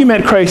 How you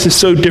met Christ is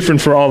so different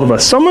for all of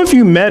us. Some of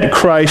you met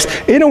Christ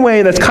in a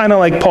way that's kind of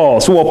like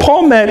Paul. So,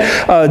 Paul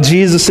met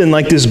Jesus in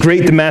like this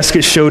great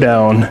Damascus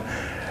showdown.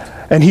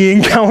 And he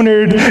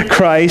encountered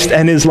Christ,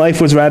 and his life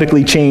was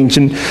radically changed.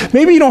 And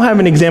maybe you don't have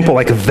an example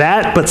like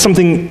that, but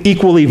something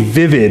equally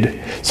vivid,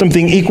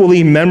 something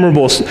equally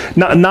memorable.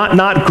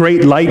 Not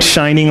great light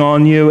shining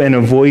on you and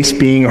a voice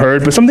being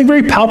heard, but something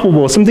very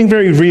palpable, something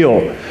very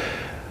real.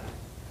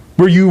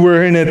 Where you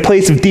were in a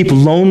place of deep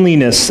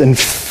loneliness and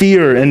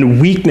fear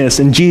and weakness,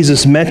 and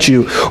Jesus met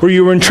you. Or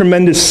you were in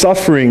tremendous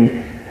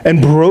suffering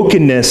and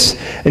brokenness,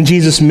 and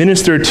Jesus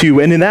ministered to you.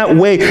 And in that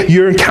way,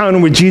 your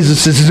encounter with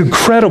Jesus is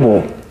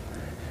incredible.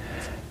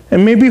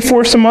 And maybe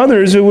for some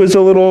others, it was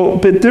a little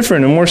bit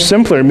different and more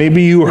simpler.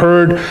 Maybe you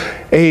heard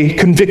a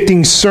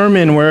convicting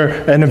sermon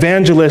where an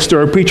evangelist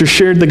or a preacher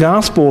shared the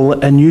gospel,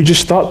 and you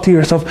just thought to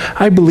yourself,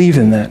 I believe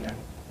in that.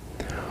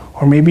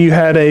 Or maybe you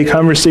had a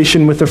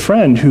conversation with a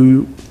friend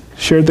who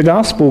shared the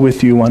gospel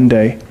with you one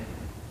day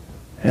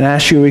and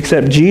asked you to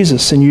accept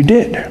Jesus, and you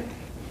did.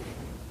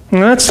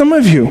 And that's some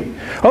of you.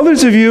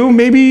 Others of you,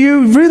 maybe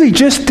you really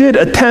just did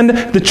attend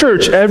the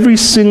church every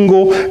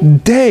single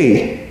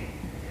day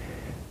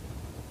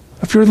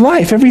of your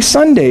life, every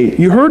Sunday.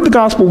 You heard the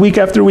gospel week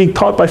after week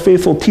taught by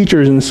faithful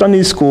teachers in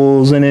Sunday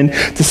schools and in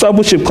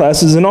discipleship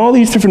classes and all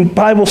these different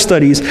Bible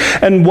studies.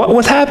 And what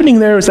was happening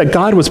there is that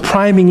God was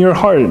priming your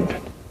heart.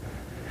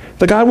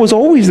 That God was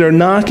always there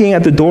knocking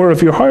at the door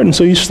of your heart, and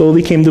so you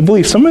slowly came to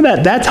believe. Some of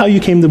that's how you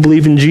came to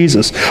believe in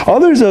Jesus.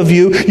 Others of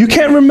you, you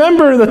can't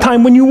remember the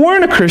time when you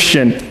weren't a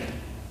Christian.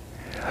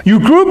 You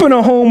grew up in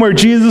a home where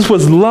Jesus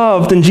was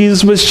loved and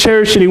Jesus was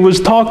cherished and he was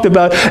talked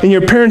about, and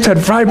your parents had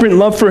vibrant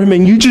love for him,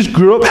 and you just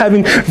grew up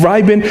having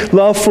vibrant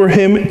love for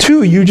him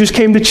too. You just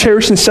came to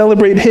cherish and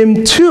celebrate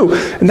him too.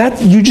 And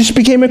that you just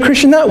became a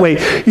Christian that way.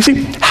 You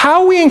see,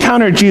 how we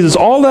encounter Jesus,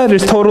 all that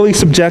is totally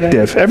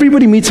subjective.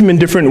 Everybody meets him in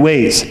different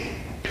ways.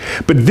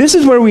 But this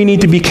is where we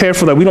need to be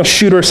careful that we don't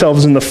shoot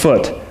ourselves in the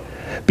foot.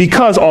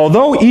 Because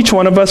although each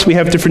one of us, we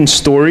have different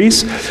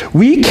stories,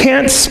 we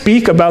can't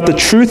speak about the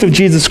truth of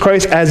Jesus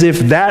Christ as if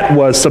that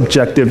was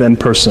subjective and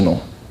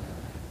personal.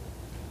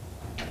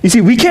 You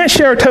see, we can't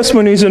share our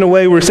testimonies in a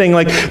way we're saying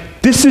like,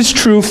 this is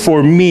true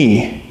for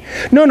me.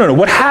 No.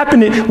 What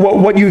happened,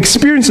 what you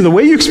experienced and the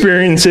way you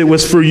experienced it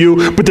was for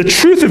you, but the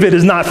truth of it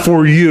is not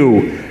for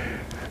you.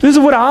 This is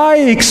what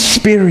I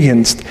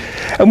experienced.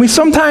 And we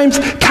sometimes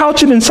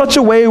couch it in such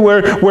a way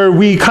where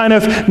we kind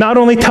of not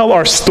only tell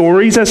our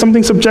stories as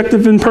something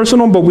subjective and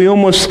personal, but we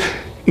almost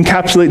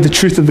encapsulate the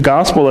truth of the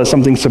gospel as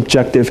something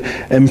subjective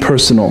and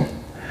personal.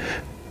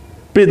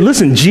 But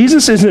listen,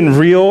 Jesus isn't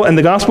real and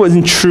the gospel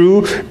isn't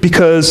true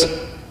because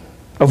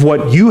of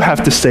what you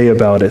have to say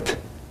about it.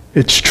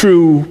 It's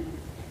true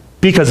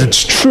because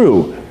it's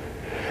true.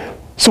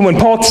 So when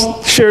Paul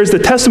shares the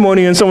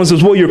testimony and someone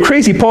says, well, you're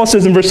crazy, Paul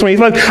says in verse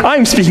 25,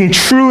 I'm speaking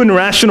true and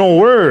rational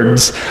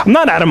words. I'm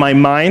not out of my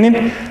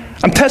mind.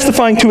 I'm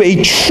testifying to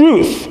a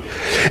truth.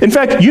 In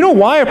fact, you know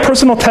why a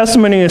personal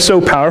testimony is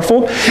so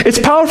powerful? It's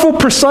powerful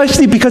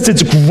precisely because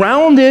it's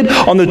grounded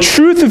on the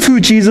truth of who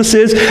Jesus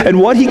is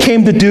and what he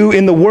came to do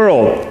in the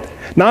world.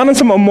 Not on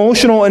some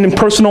emotional and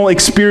impersonal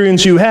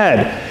experience you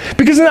had.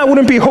 Because then that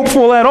wouldn't be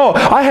hopeful at all.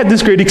 I had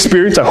this great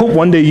experience. I hope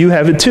one day you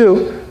have it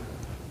too.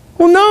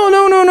 Well, no.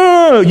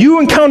 You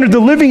encountered the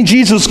living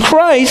Jesus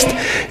Christ,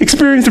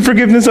 experienced the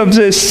forgiveness of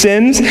his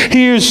sins.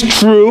 He is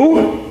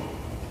true.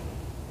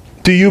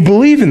 Do you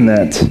believe in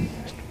that?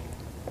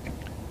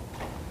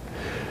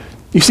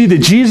 You see, the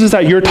Jesus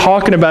that you're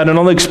talking about and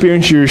all the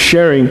experience you're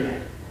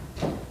sharing,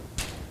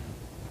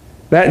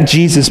 that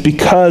Jesus,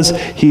 because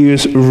he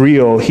is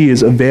real, he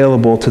is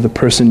available to the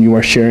person you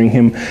are sharing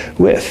him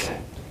with.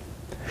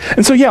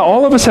 And so,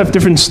 all of us have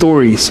different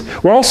stories.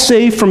 We're all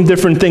saved from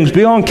different things.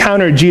 We all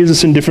encounter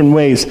Jesus in different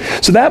ways.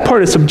 So that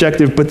part is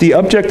subjective, but the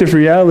objective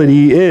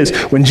reality is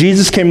when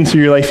Jesus came into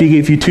your life, he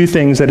gave you two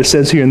things that it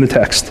says here in the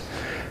text.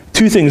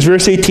 Two things.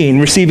 Verse 18,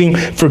 receiving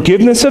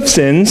forgiveness of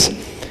sins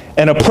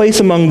and a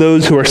place among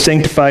those who are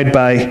sanctified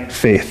by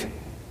faith.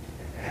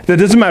 That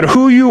doesn't matter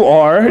who you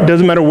are, it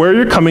doesn't matter where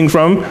you're coming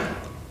from.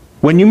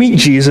 When you meet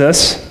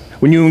Jesus,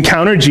 when you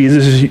encounter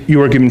Jesus,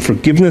 you are given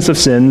forgiveness of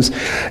sins,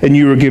 and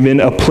you are given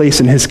a place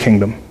in his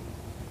kingdom.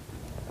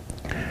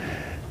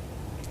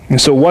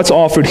 And so what's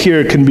offered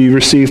here can be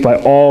received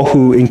by all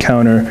who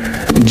encounter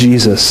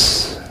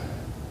Jesus.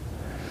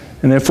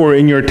 And therefore,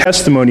 in your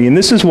testimony, and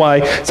this is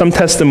why some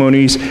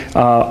testimonies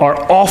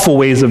are awful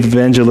ways of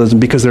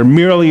evangelism, because they're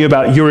merely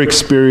about your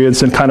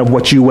experience and kind of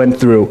what you went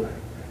through.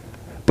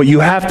 But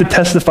you have to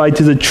testify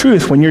to the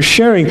truth when you're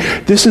sharing,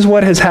 this is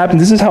what has happened,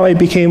 this is how I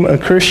became a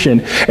Christian.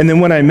 And then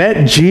when I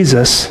met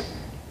Jesus,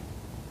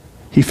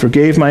 he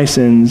forgave my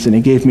sins and he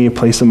gave me a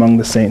place among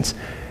the saints.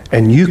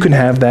 And you can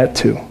have that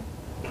too.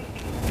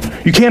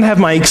 You can't have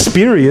my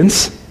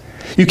experience.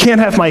 You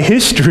can't have my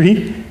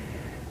history.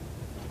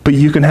 But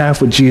you can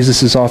have what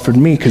Jesus has offered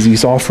me because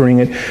he's offering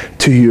it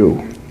to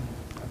you.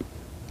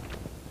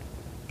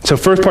 So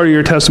first part of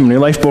your testimony,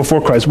 life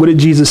before Christ. What did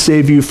Jesus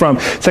save you from?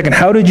 Second,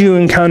 how did you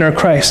encounter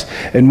Christ?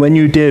 And when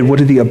you did, what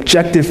are the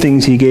objective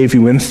things he gave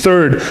you? And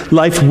third,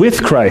 life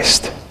with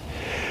Christ.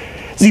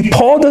 See,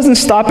 Paul doesn't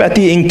stop at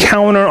the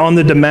encounter on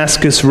the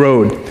Damascus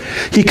Road.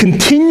 He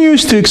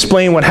continues to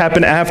explain what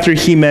happened after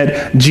he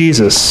met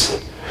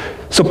Jesus.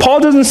 So Paul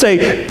doesn't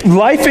say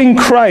life in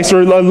Christ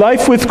or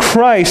life with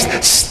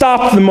Christ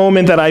stopped the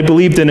moment that I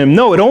believed in him.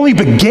 No, it only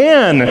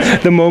began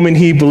the moment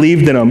he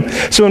believed in him.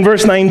 So in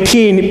verse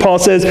 19, Paul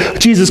says,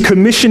 Jesus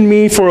commissioned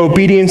me for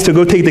obedience to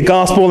go take the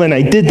gospel, and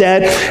I did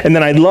that. And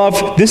then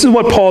this is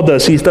what Paul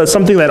does. He does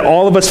something that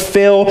all of us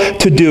fail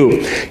to do.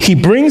 He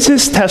brings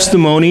his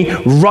testimony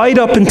right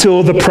up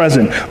until the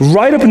present,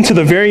 right up until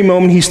the very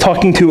moment he's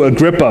talking to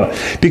Agrippa.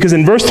 Because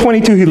in verse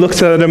 22, he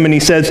looks at him and he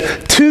says,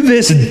 to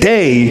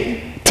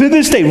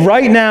this day,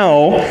 right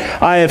now,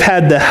 I have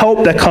had the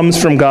help that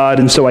comes from God,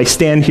 and so I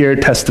stand here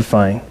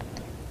testifying.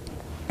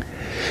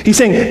 He's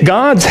saying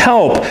God's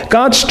help,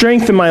 God's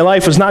strength in my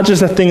life was not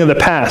just a thing of the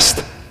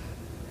past.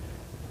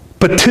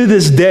 But to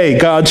this day,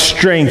 God's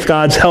strength,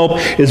 God's help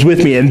is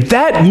with me. And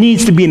that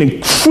needs to be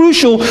a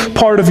crucial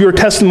part of your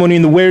testimony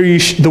in the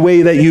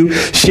way that you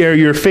share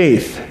your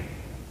faith.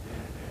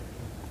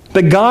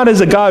 That God is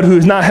a God who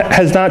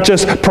has not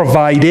just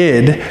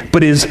provided,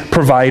 but is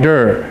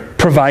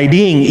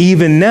providing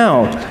even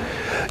now.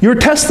 Your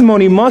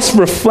testimony must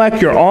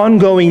reflect your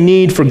ongoing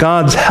need for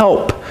God's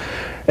help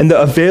and the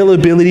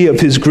availability of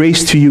his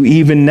grace to you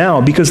even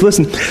now. Because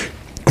listen,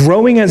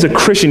 growing as a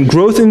Christian,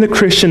 growth in the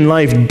Christian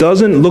life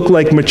doesn't look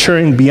like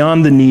maturing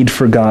beyond the need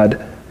for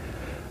God,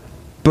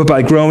 but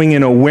by growing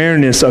in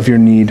awareness of your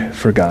need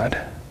for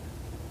God.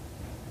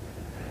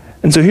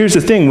 And so here's the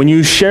thing. When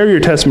you share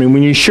your testimony,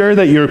 when you share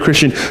that you're a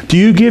Christian, do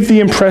you give the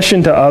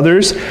impression to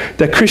others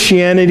that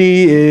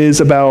Christianity is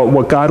about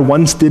what God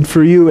once did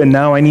for you and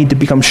now I need to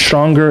become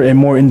stronger and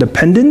more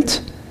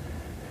independent?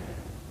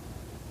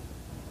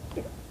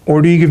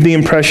 Or do you give the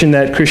impression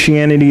that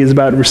Christianity is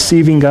about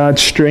receiving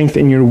God's strength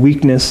in your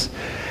weakness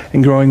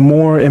and growing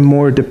more and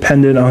more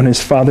dependent on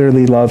his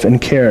fatherly love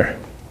and care?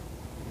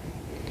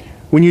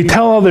 When you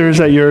tell others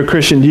that you're a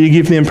Christian, do you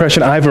give the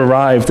impression, I've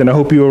arrived and I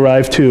hope you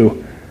arrive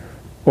too?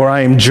 Or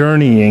I am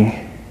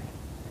journeying,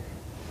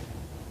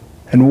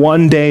 and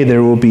one day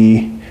there will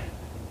be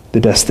the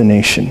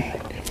destination.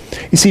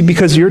 You see,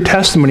 because your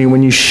testimony,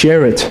 when you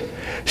share it,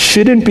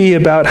 shouldn't be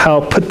about how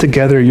put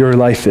together your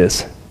life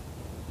is.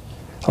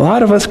 A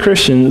lot of us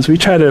Christians, we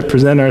try to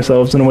present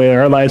ourselves in a way that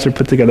our lives are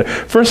put together.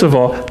 First of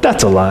all,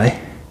 that's a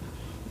lie.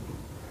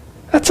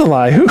 That's a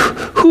lie.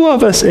 Who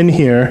of us in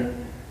here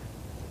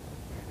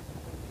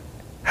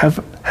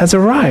has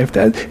arrived?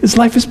 His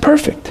life is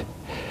perfect.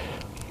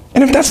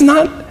 And if that's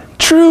not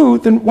true,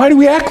 then why do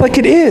we act like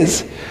it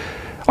is?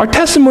 Our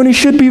testimony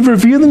should be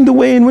revealing the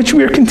way in which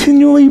we are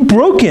continually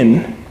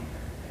broken.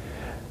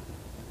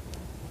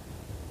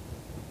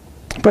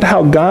 But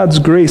how God's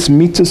grace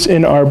meets us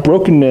in our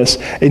brokenness,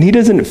 and he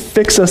doesn't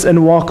fix us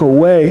and walk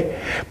away,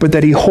 but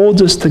that he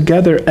holds us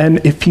together,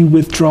 and if he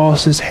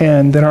withdraws his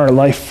hand, then our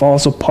life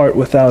falls apart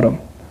without him.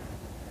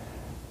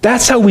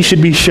 That's how we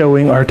should be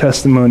showing our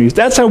testimonies.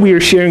 That's how we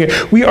are sharing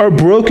it. We are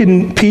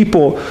broken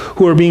people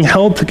who are being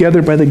held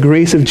together by the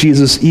grace of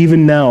Jesus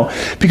even now.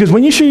 Because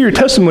when you share your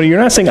testimony, you're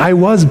not saying, I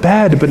was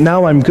bad, but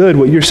now I'm good.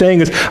 What you're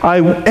saying is, I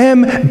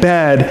am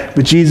bad,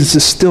 but Jesus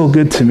is still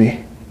good to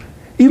me.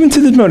 Even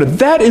to the moment.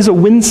 That is a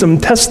winsome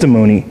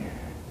testimony.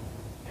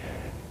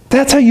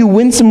 That's how you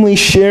winsomely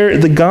share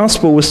the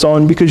gospel with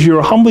someone, because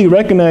you're humbly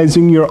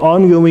recognizing your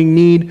ongoing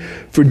need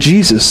for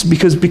Jesus.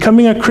 Because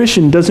becoming a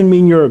Christian doesn't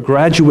mean you're a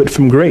graduate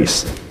from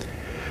grace.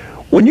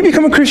 When you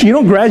become a Christian, you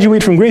don't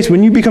graduate from grace.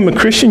 When you become a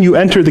Christian, you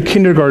enter the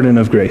kindergarten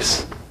of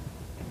grace.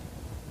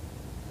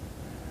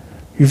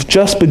 You've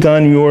just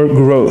begun your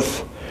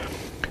growth.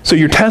 So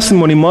your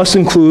testimony must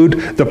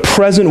include the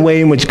present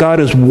way in which God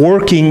is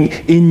working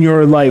in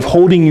your life,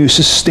 holding you,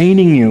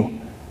 sustaining you.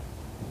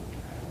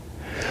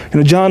 You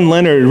know, John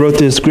Leonard wrote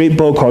this great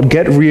book called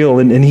Get Real,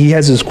 and he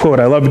has this quote.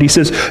 I love it. He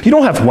says, you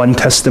don't have one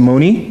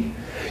testimony.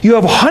 You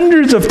have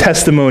hundreds of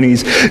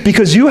testimonies,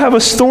 because you have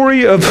a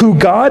story of who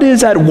God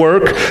is at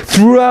work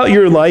throughout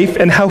your life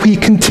and how he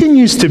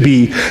continues to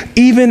be,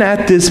 even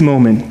at this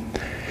moment.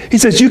 He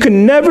says, you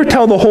can never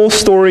tell the whole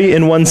story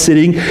in one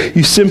sitting.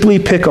 You simply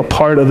pick a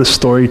part of the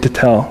story to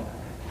tell,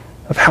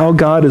 of how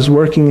God is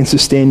working and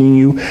sustaining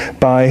you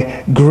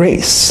by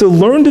grace. So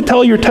learn to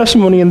tell your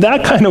testimony in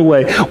that kind of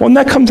way. One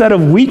that comes out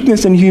of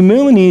weakness and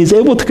humility, is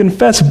able to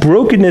confess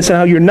brokenness and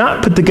how you're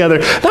not put together.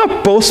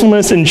 Not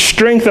boastfulness and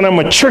strength, and I'm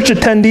a church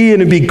attendee,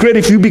 and it'd be great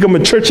if you become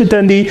a church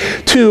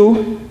attendee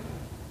too.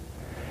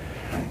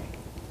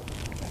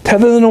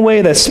 Tell it in a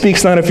way that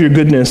speaks not of your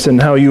goodness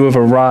and how you have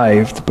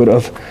arrived, but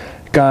of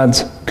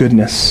God's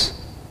goodness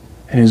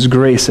and his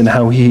grace and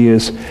how he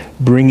is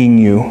bringing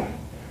you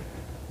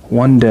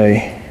one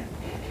day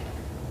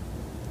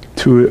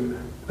to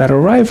that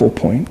arrival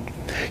point.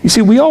 You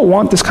see, we all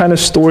want this kind of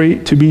story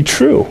to be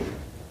true,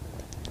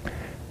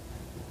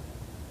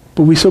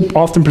 but we so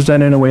often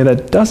present it in a way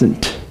that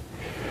doesn't.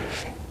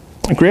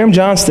 Graham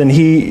Johnston,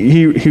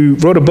 he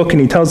wrote a book,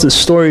 and he tells this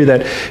story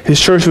that his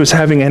church was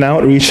having an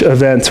outreach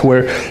event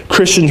where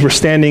Christians were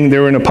standing, they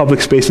were in a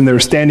public space, and they were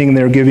standing and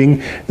they were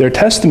giving their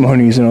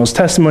testimonies, and it was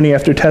testimony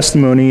after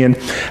testimony. And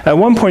at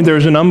one point there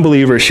was an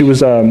unbeliever. She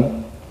was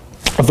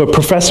of a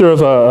professor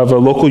of a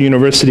local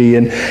university,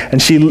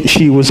 and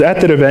she was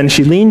at that event.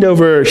 She leaned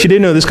over, she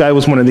didn't know this guy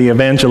was one of the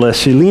evangelists.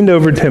 She leaned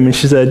over to him and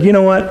she said, you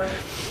know what?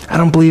 I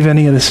don't believe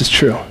any of this is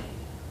true.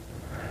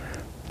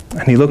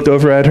 And he looked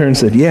over at her and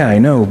said, yeah, I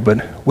know,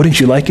 but wouldn't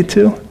you like it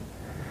to?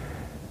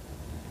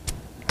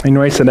 And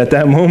Roy said at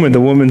that moment, the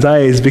woman's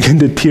eyes began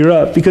to tear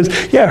up, because,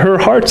 yeah, her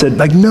heart said,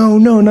 like, no,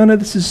 none of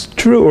this is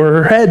true. Or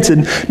her head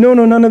said, no,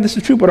 none of this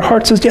is true. But her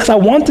heart says, yes, I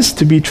want this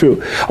to be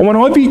true. I want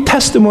every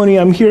testimony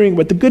I'm hearing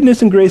about the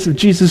goodness and grace of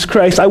Jesus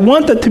Christ. I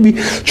want that to be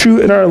true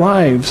in our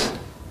lives.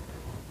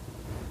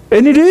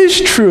 And it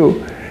is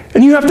true.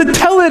 And you have to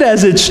tell it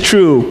as it's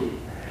true.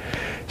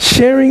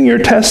 Sharing your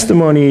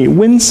testimony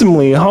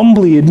winsomely,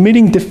 humbly,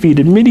 admitting defeat,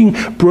 admitting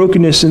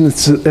brokenness and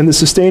the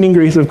sustaining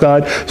grace of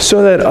God,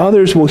 so that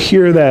others will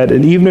hear that.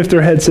 And even if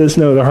their head says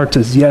no, their heart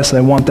says, yes,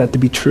 I want that to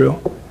be true.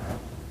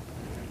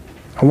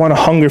 I want to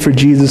hunger for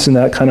Jesus in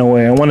that kind of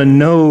way. I want to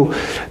know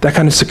that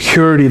kind of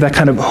security, that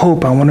kind of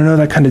hope. I want to know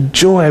that kind of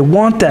joy. I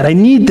want that. I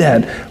need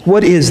that.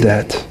 What is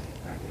that?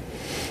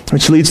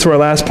 Which leads to our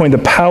last point,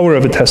 the power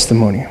of a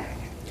testimony.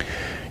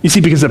 You see,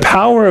 because the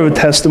power of a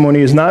testimony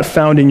is not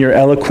found in your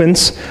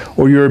eloquence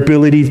or your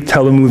ability to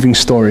tell a moving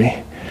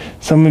story.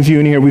 Some of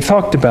you in here, we've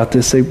talked about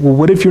this. Say, well,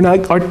 what if you're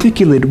not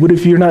articulate? What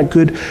if you're not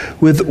good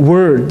with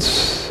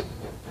words?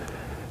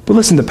 But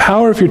listen, the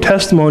power of your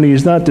testimony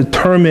is not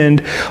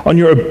determined on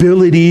your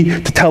ability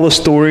to tell a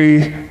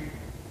story,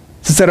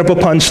 to set up a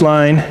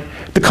punchline,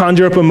 to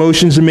conjure up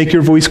emotions and make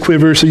your voice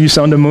quiver so you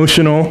sound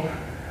emotional.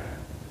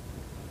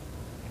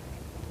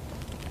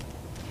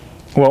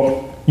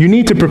 Well, you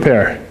need to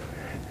prepare.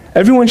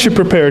 Everyone should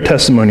prepare a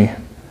testimony.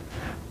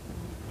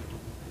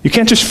 You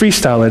can't just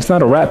freestyle it. It's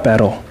not a rap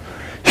battle.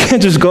 You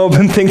can't just go up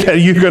and think that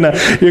you're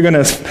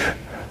gonna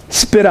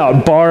spit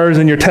out bars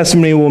and your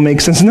testimony will make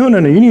sense. No.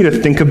 You need to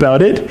think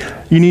about it.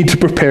 You need to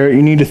prepare it.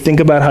 You need to think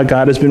about how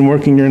God has been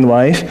working in your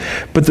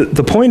life. But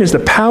the point is, the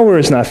power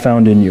is not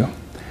found in you.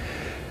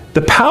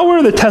 The power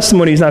of the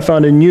testimony is not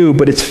found in you,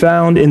 but it's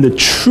found in the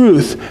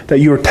truth that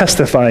you are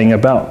testifying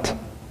about.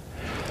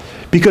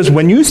 Because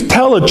when you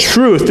tell a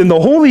truth, then the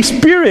Holy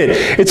Spirit,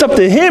 it's up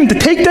to him to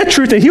take that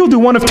truth, and he'll do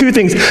one of two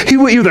things. He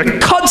will either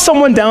cut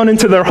someone down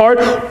into their heart,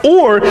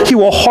 or he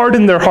will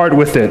harden their heart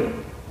with it.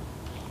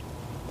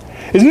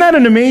 Isn't that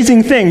an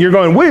amazing thing? You're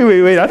going,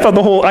 wait, I thought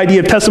the whole idea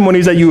of testimony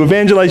is that you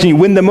evangelize and you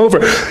win them over.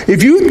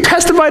 If you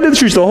testify to the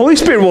truth, the Holy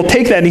Spirit will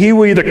take that and he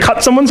will either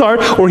cut someone's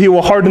heart or he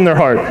will harden their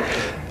heart.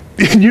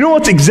 You know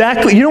what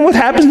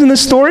happens in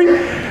this story?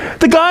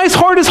 The guy's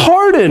heart is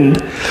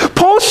hardened.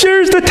 Paul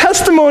shares the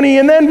testimony,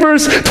 and then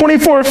verse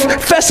 24,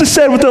 Festus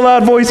said with a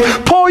loud voice,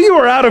 Paul, you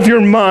are out of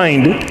your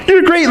mind.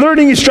 Your great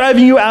learning is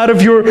driving you out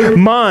of your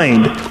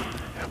mind.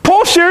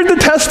 Paul shared the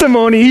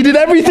testimony. He did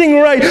everything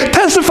right,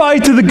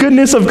 testified to the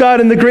goodness of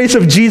God and the grace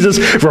of Jesus.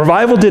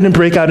 Revival didn't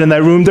break out in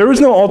that room. There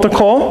was no altar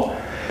call.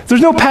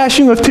 There's no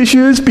passing of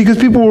tissues because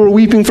people were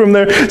weeping from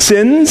their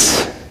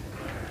sins.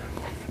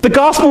 The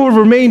gospel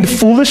remained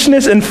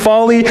foolishness and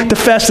folly to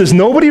Festus.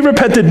 Nobody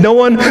repented. No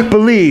one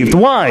believed.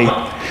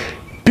 Why?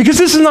 Because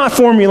this is not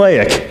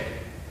formulaic.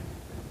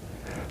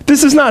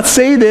 This is not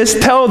say this,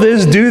 tell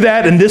this, do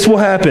that, and this will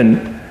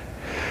happen.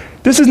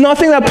 This is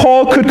nothing that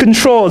Paul could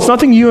control. It's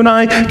nothing you and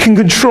I can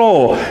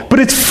control. But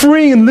it's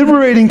freeing and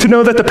liberating to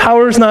know that the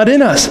power is not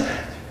in us.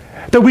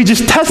 That we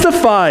just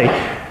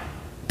testify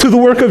to the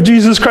work of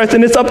Jesus Christ,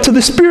 and it's up to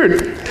the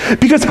Spirit.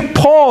 Because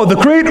Paul, the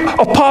great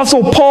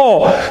apostle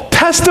Paul,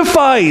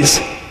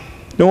 testifies.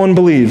 No one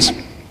believes.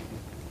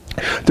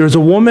 There's a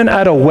woman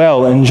at a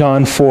well in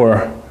John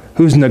 4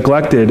 who's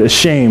neglected,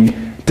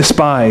 ashamed,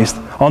 despised,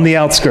 on the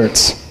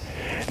outskirts.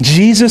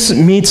 Jesus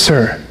meets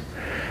her,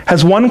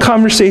 has one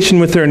conversation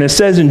with her, and it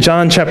says in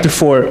John chapter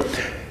 4,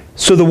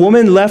 so the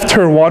woman left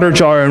her water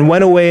jar and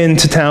went away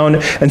into town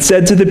and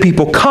said to the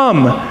people,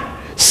 come,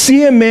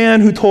 see a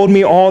man who told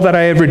me all that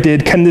I ever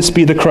did. Can this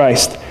be the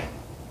Christ?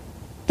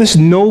 This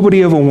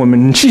nobody of a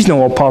woman. She's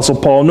no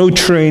Apostle Paul, no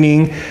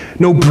training,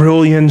 no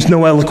brilliance,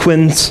 no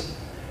eloquence.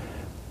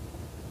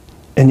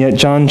 And yet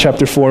John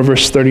chapter 4,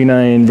 verse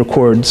 39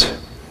 records,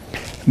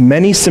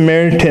 many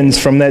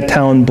Samaritans from that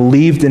town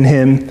believed in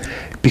him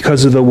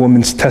because of the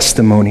woman's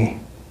testimony.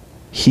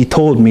 He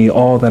told me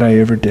all that I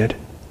ever did.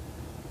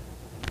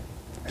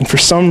 And for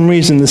some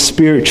reason, the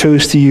Spirit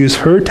chose to use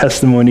her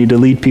testimony to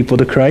lead people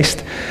to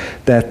Christ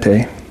that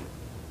day.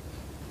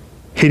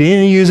 He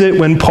didn't use it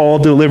when Paul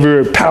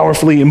delivered it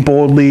powerfully and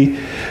boldly,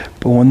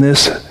 but when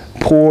this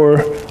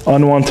poor,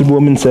 unwanted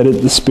woman said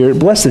it, the Spirit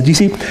blessed it. You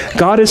see,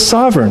 God is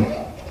sovereign.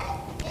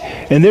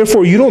 And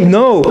therefore, you don't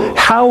know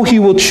how he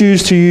will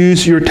choose to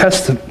use your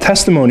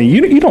testimony.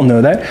 You don't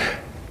know that.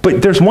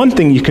 But there's one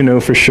thing you can know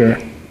for sure.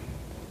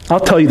 I'll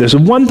tell you, there's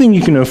one thing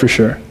you can know for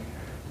sure.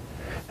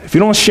 If you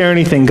don't share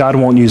anything, God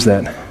won't use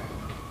that.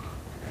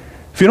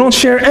 If you don't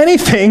share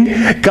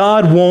anything,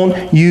 God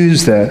won't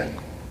use that.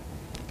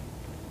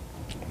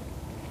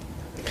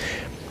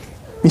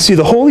 You see,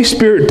 the Holy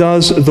Spirit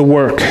does the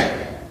work.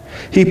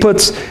 He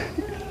puts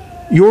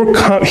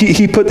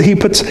he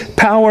puts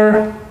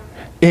power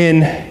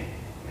in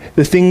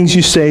the things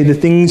you say, the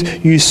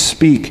things you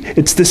speak.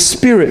 It's the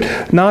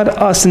Spirit, not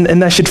us,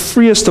 and that should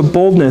free us to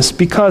boldness,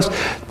 because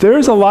there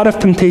is a lot of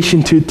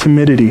temptation to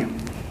timidity.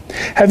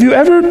 Have you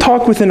ever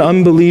talked with an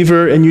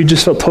unbeliever and you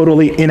just felt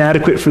totally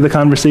inadequate for the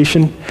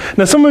conversation?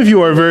 Now, some of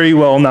you are very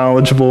well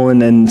knowledgeable,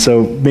 and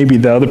so maybe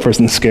the other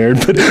person's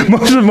scared, but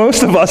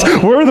most of us,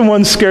 we're the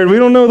ones scared. We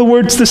don't know the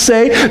words to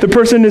say. The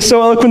person is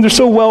so eloquent, they're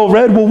so well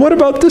read. Well, what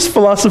about this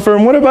philosopher,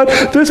 and what about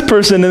this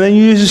person? And then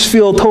you just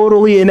feel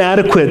totally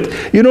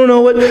inadequate. You don't know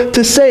what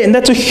to say, and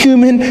that's a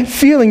human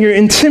feeling. You're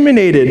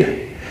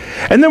intimidated.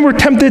 And then we're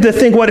tempted to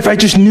think, what if I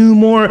just knew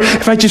more,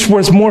 if I just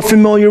was more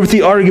familiar with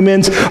the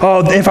arguments,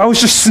 if I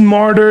was just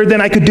smarter, then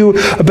I could do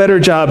a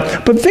better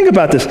job. But think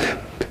about this.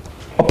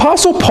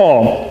 Apostle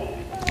Paul,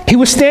 he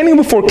was standing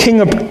before King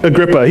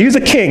Agrippa. He was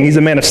a king. He's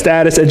a man of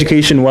status,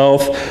 education,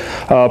 wealth,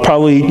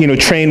 probably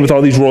trained with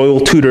all these royal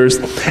tutors.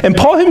 And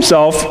Paul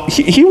himself,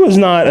 he was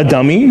not a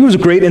dummy. He was a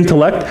great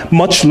intellect,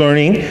 much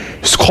learning. He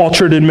was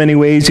cultured in many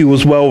ways. He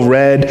was well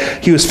read.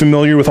 He was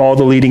familiar with all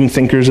the leading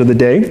thinkers of the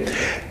day.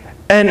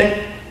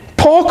 And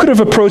Paul could have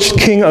approached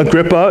King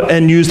Agrippa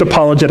and used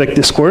apologetic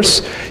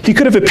discourse. He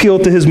could have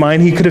appealed to his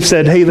mind. He could have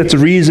said, hey, let's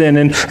reason,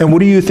 and what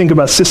do you think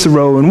about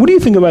Cicero, and what do you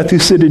think about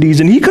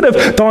Thucydides? And he could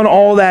have done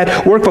all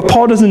that work, but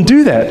Paul doesn't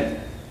do that.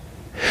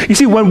 You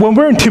see, when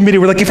we're intimidated,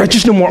 we're like, if I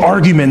just knew more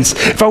arguments,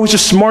 if I was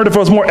just smart, if I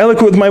was more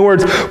eloquent with my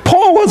words.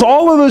 Paul was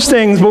all of those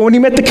things, but when he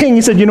met the king,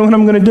 he said, you know what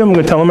I'm going to do? I'm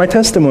going to tell him my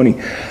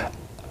testimony.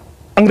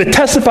 I'm I'm going to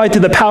testify to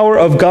the power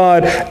of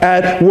God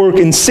at work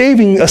in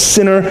saving a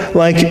sinner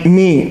like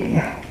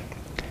me.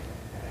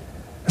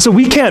 So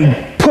we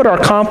can't put our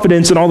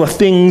confidence in all the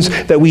things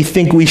that we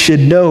think we should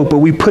know, but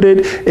we put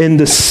it in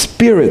the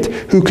Spirit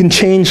who can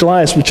change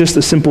lives with just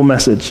a simple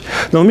message.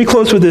 Now let me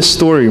close with this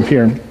story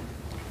here.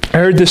 I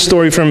heard this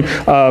story from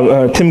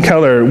Tim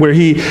Keller where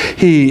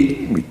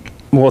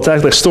well, it's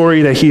actually a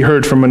story that he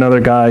heard from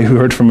another guy who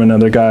heard from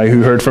another guy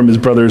who heard from his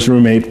brother's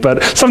roommate,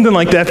 but something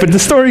like that. But the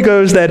story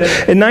goes that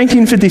in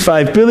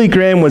 1955, Billy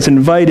Graham was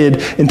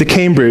invited into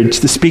Cambridge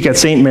to speak at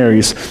St.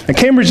 Mary's. And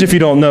Cambridge, if you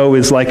don't know,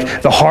 is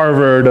like the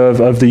Harvard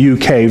of the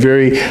UK,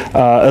 very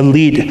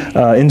elite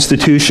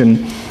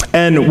institution.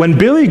 And when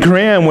Billy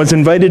Graham was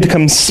invited to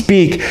come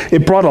speak,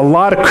 it brought a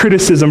lot of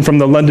criticism from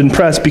the London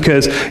press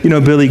because,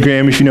 Billy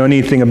Graham, if you know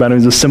anything about him,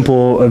 is a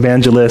simple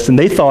evangelist. And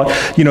they thought,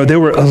 they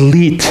were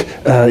elite,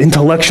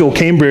 intellectual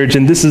Cambridge,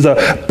 and this is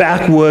a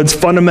backwoods,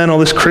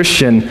 fundamentalist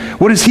Christian.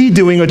 What is he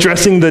doing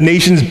addressing the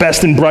nation's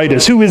best and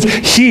brightest? Who is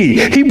he?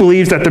 He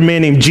believes that the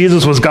man named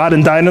Jesus was God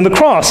and died on the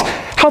cross.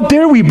 How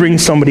dare we bring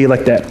somebody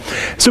like that?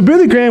 So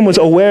Billy Graham was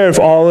aware of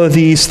all of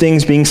these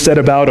things being said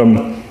about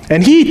him.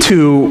 And he,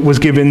 too, was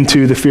given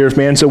to the fear of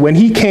man. So when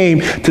he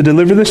came to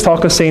deliver this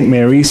talk of St.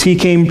 Mary's, he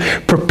came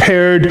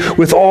prepared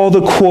with all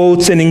the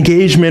quotes and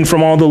engagement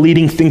from all the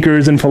leading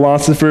thinkers and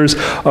philosophers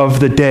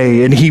of the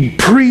day. And he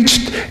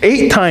preached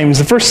 8 times.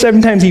 The first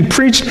 7 times he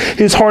preached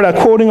his heart out,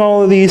 quoting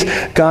all of these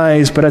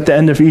guys. But at the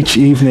end of each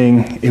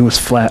evening, it was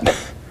flat.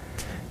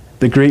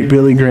 The great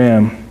Billy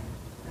Graham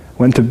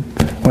went to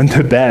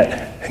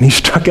bed, and he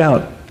struck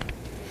out.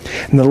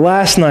 And the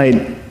last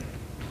night,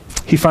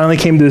 he finally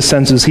came to his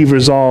senses. He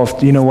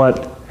resolved, you know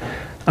what?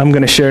 I'm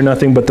going to share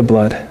nothing but the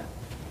blood.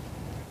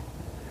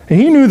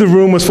 And he knew the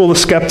room was full of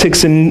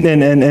skeptics and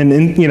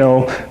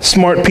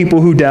smart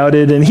people who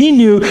doubted. And he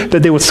knew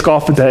that they would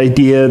scoff at the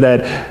idea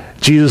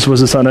that Jesus was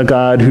the Son of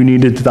God who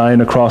needed to die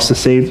on a cross to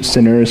save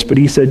sinners. But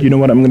he said, you know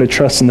what? I'm going to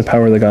trust in the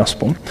power of the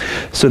gospel.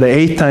 So the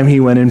 8th time he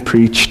went and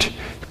preached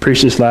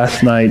this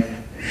last night,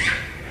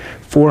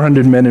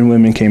 400 men and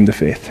women came to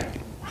faith.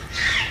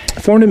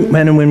 400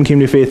 men and women came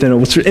to faith, and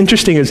what's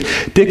interesting is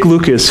Dick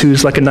Lucas,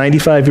 who's like a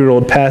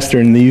 95-year-old pastor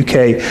in the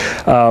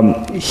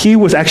UK, he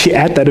was actually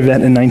at that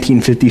event in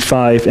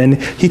 1955,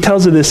 and he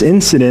tells of this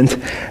incident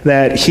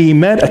that he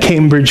met a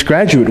Cambridge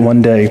graduate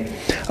one day,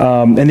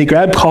 and they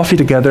grabbed coffee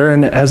together,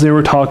 and as they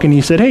were talking,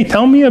 he said, hey,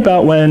 tell me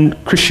about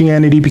when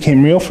Christianity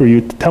became real for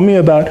you. Tell me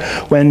about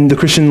when the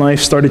Christian life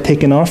started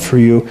taking off for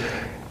you.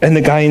 And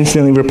the guy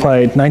instantly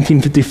replied,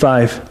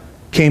 1955,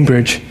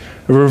 Cambridge,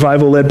 a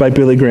revival led by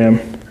Billy Graham.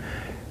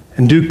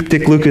 And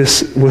Dick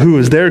Lucas, who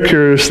was there,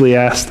 curiously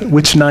asked,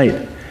 which night?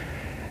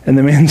 And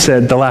the man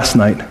said, the last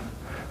night.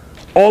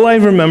 All I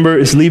remember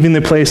is leaving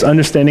the place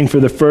understanding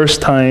for the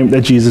first time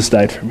that Jesus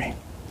died for me.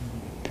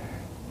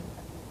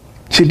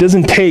 See, it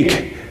doesn't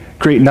take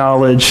great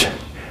knowledge,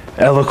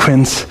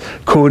 eloquence,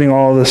 quoting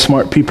all the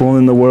smart people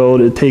in the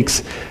world. It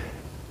takes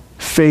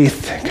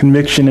faith,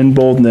 conviction, and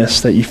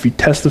boldness that if you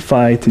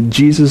testify to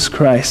Jesus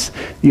Christ,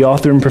 the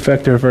author and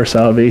perfecter of our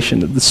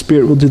salvation, that the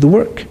Spirit will do the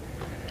work.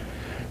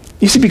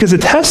 You see, because the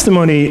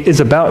testimony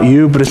is about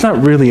you, but it's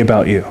not really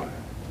about you.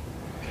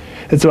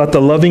 It's about the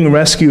loving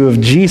rescue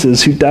of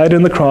Jesus who died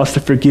on the cross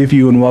to forgive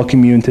you and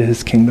welcome you into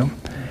his kingdom.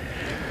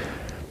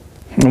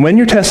 And when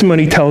your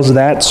testimony tells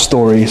that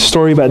story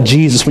about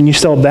Jesus, when you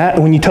tell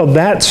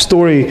that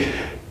story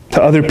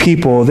to other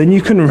people, then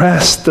you can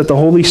rest that the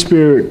Holy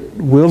Spirit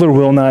will or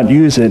will not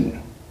use it.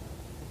 And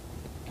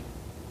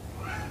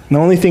the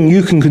only thing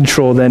you can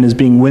control then is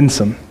being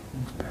winsome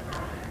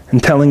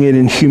and telling it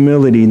in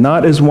humility,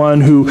 not as one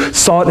who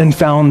sought and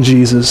found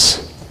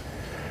Jesus,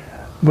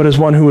 but as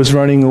one who was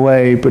running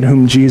away, but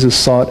whom Jesus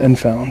sought and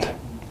found.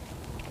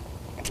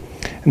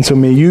 And so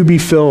may you be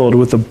filled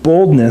with the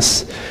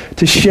boldness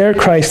to share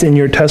Christ in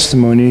your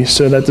testimony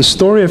so that the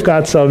story of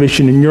God's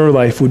salvation in your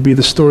life would be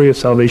the story of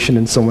salvation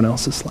in someone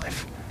else's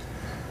life.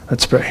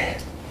 Let's pray.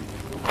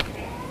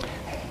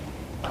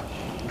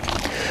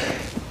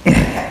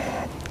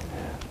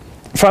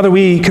 Father,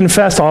 we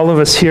confess, all of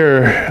us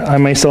here, I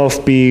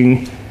myself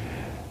being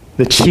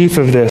the chief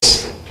of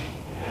this,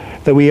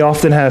 that we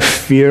often have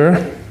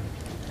fear,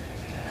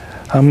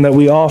 that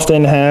we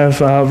often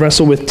have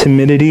wrestle with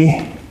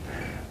timidity.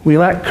 We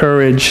lack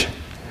courage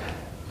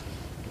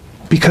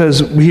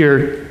because we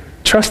are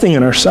trusting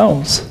in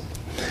ourselves.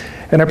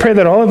 And I pray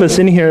that all of us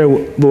in here,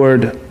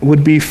 Lord,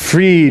 would be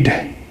freed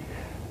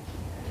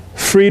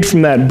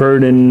from that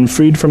burden,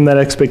 freed from that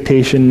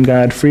expectation,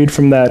 God, freed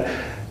from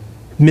that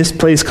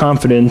misplaced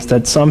confidence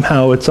that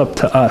somehow it's up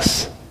to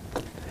us.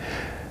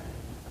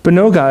 But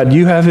no, God,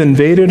 you have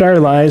invaded our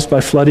lives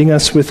by flooding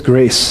us with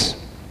grace.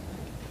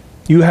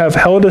 You have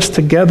held us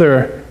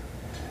together.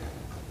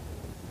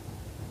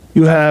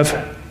 You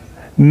have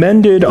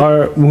mended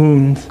our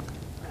wounds.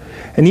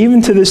 And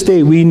even to this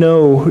day, we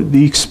know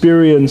the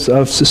experience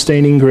of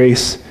sustaining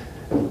grace,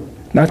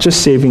 not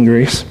just saving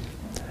grace.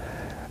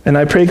 And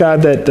I pray,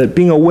 God, that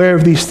being aware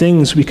of these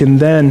things, we can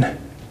then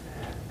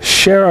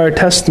share our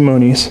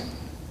testimonies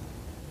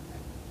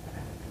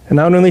and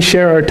not only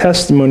share our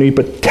testimony,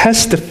 but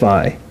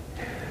testify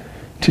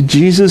to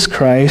Jesus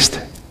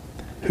Christ,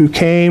 who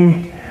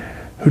came,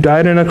 who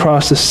died on a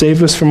cross to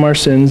save us from our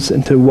sins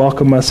and to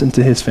welcome us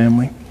into his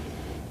family.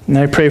 And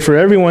I pray for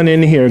everyone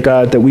in here,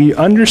 God, that we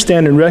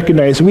understand and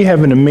recognize we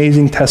have an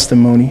amazing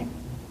testimony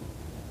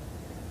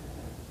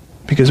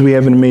because we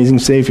have an amazing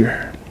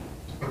Savior.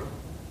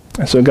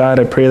 And so, God,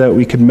 I pray that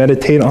we could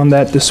meditate on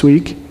that this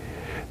week,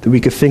 that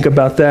we could think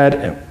about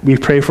that. We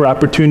pray for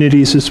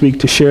opportunities this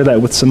week to share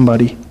that with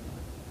somebody.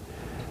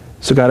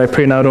 So, God, I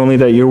pray not only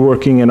that you're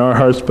working in our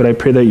hearts, but I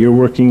pray that you're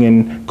working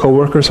in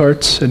coworkers'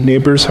 hearts and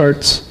neighbors'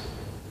 hearts,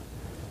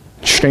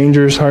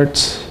 strangers'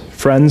 hearts,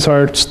 friends'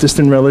 hearts,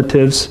 distant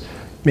relatives,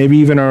 maybe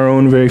even our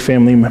own very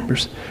family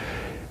members.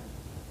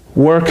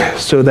 Work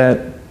so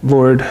that,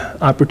 Lord,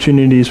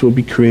 opportunities will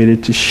be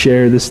created to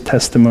share this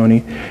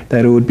testimony,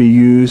 that it would be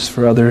used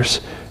for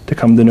others to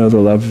come to know the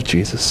love of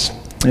Jesus.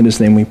 In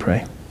his name we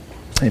pray.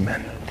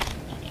 Amen.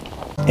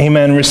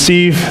 Amen.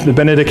 Receive the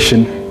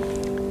benediction.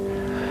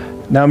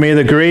 Now may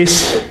the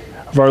grace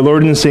of our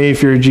Lord and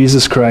Savior,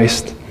 Jesus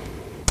Christ,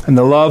 and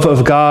the love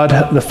of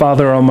God, the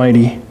Father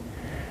Almighty,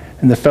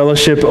 and the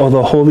fellowship of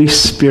the Holy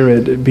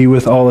Spirit be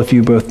with all of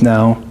you both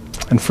now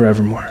and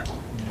forevermore.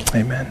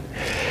 Amen.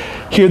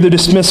 Hear the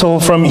dismissal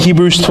from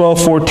Hebrews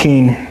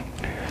 12:14.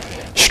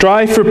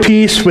 Strive for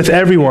peace with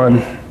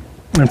everyone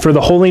and for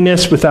the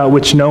holiness without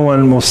which no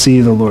one will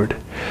see the Lord.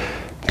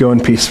 Go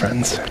in peace,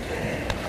 friends.